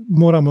 ali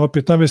moramo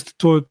opet navesti,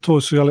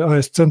 to su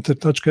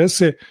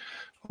ascenter.se.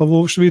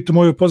 Ovo što vidite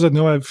moju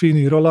pozadnju, ovaj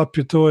fini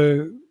roll-up,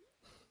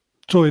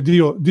 to je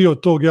dio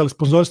tog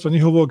sponzorstva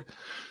njihovog,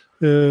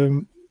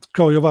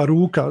 kao i ova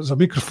ruka za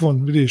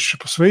mikrofon, vidiš,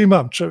 po sve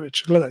imam,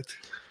 čovječe, gledajte.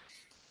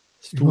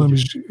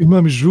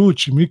 Imam i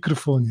žući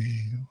mikrofon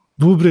i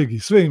bubregi,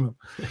 sve imam.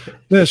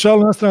 Ne,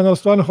 šalu na stranu, ali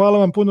stvarno hvala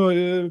vam puno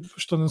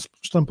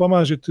što nam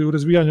pomažete u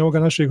razvijanju ovoga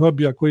našeg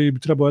hobija koji bi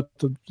trebao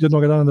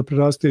jednog dana da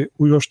preraste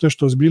u još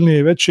nešto ozbiljnije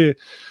i veće.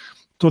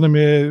 To nam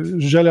je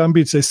želja,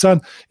 ambicija i san.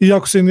 I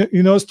ako se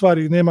i ne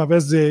ostvari, nema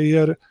veze,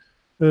 jer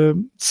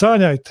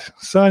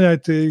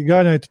sanjajte i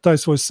ganjajte taj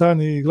svoj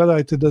san i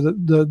gledajte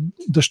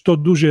da što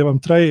duže vam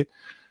traje,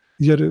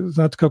 jer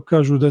znate kako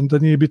kažu da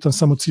nije bitan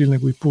samo cilj,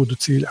 nego i put do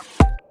cilja.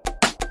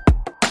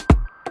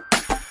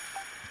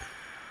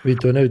 Vi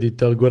to ne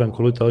vidite, ali Goran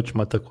koluta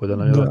očima, tako da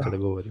nam je lako da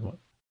govorimo.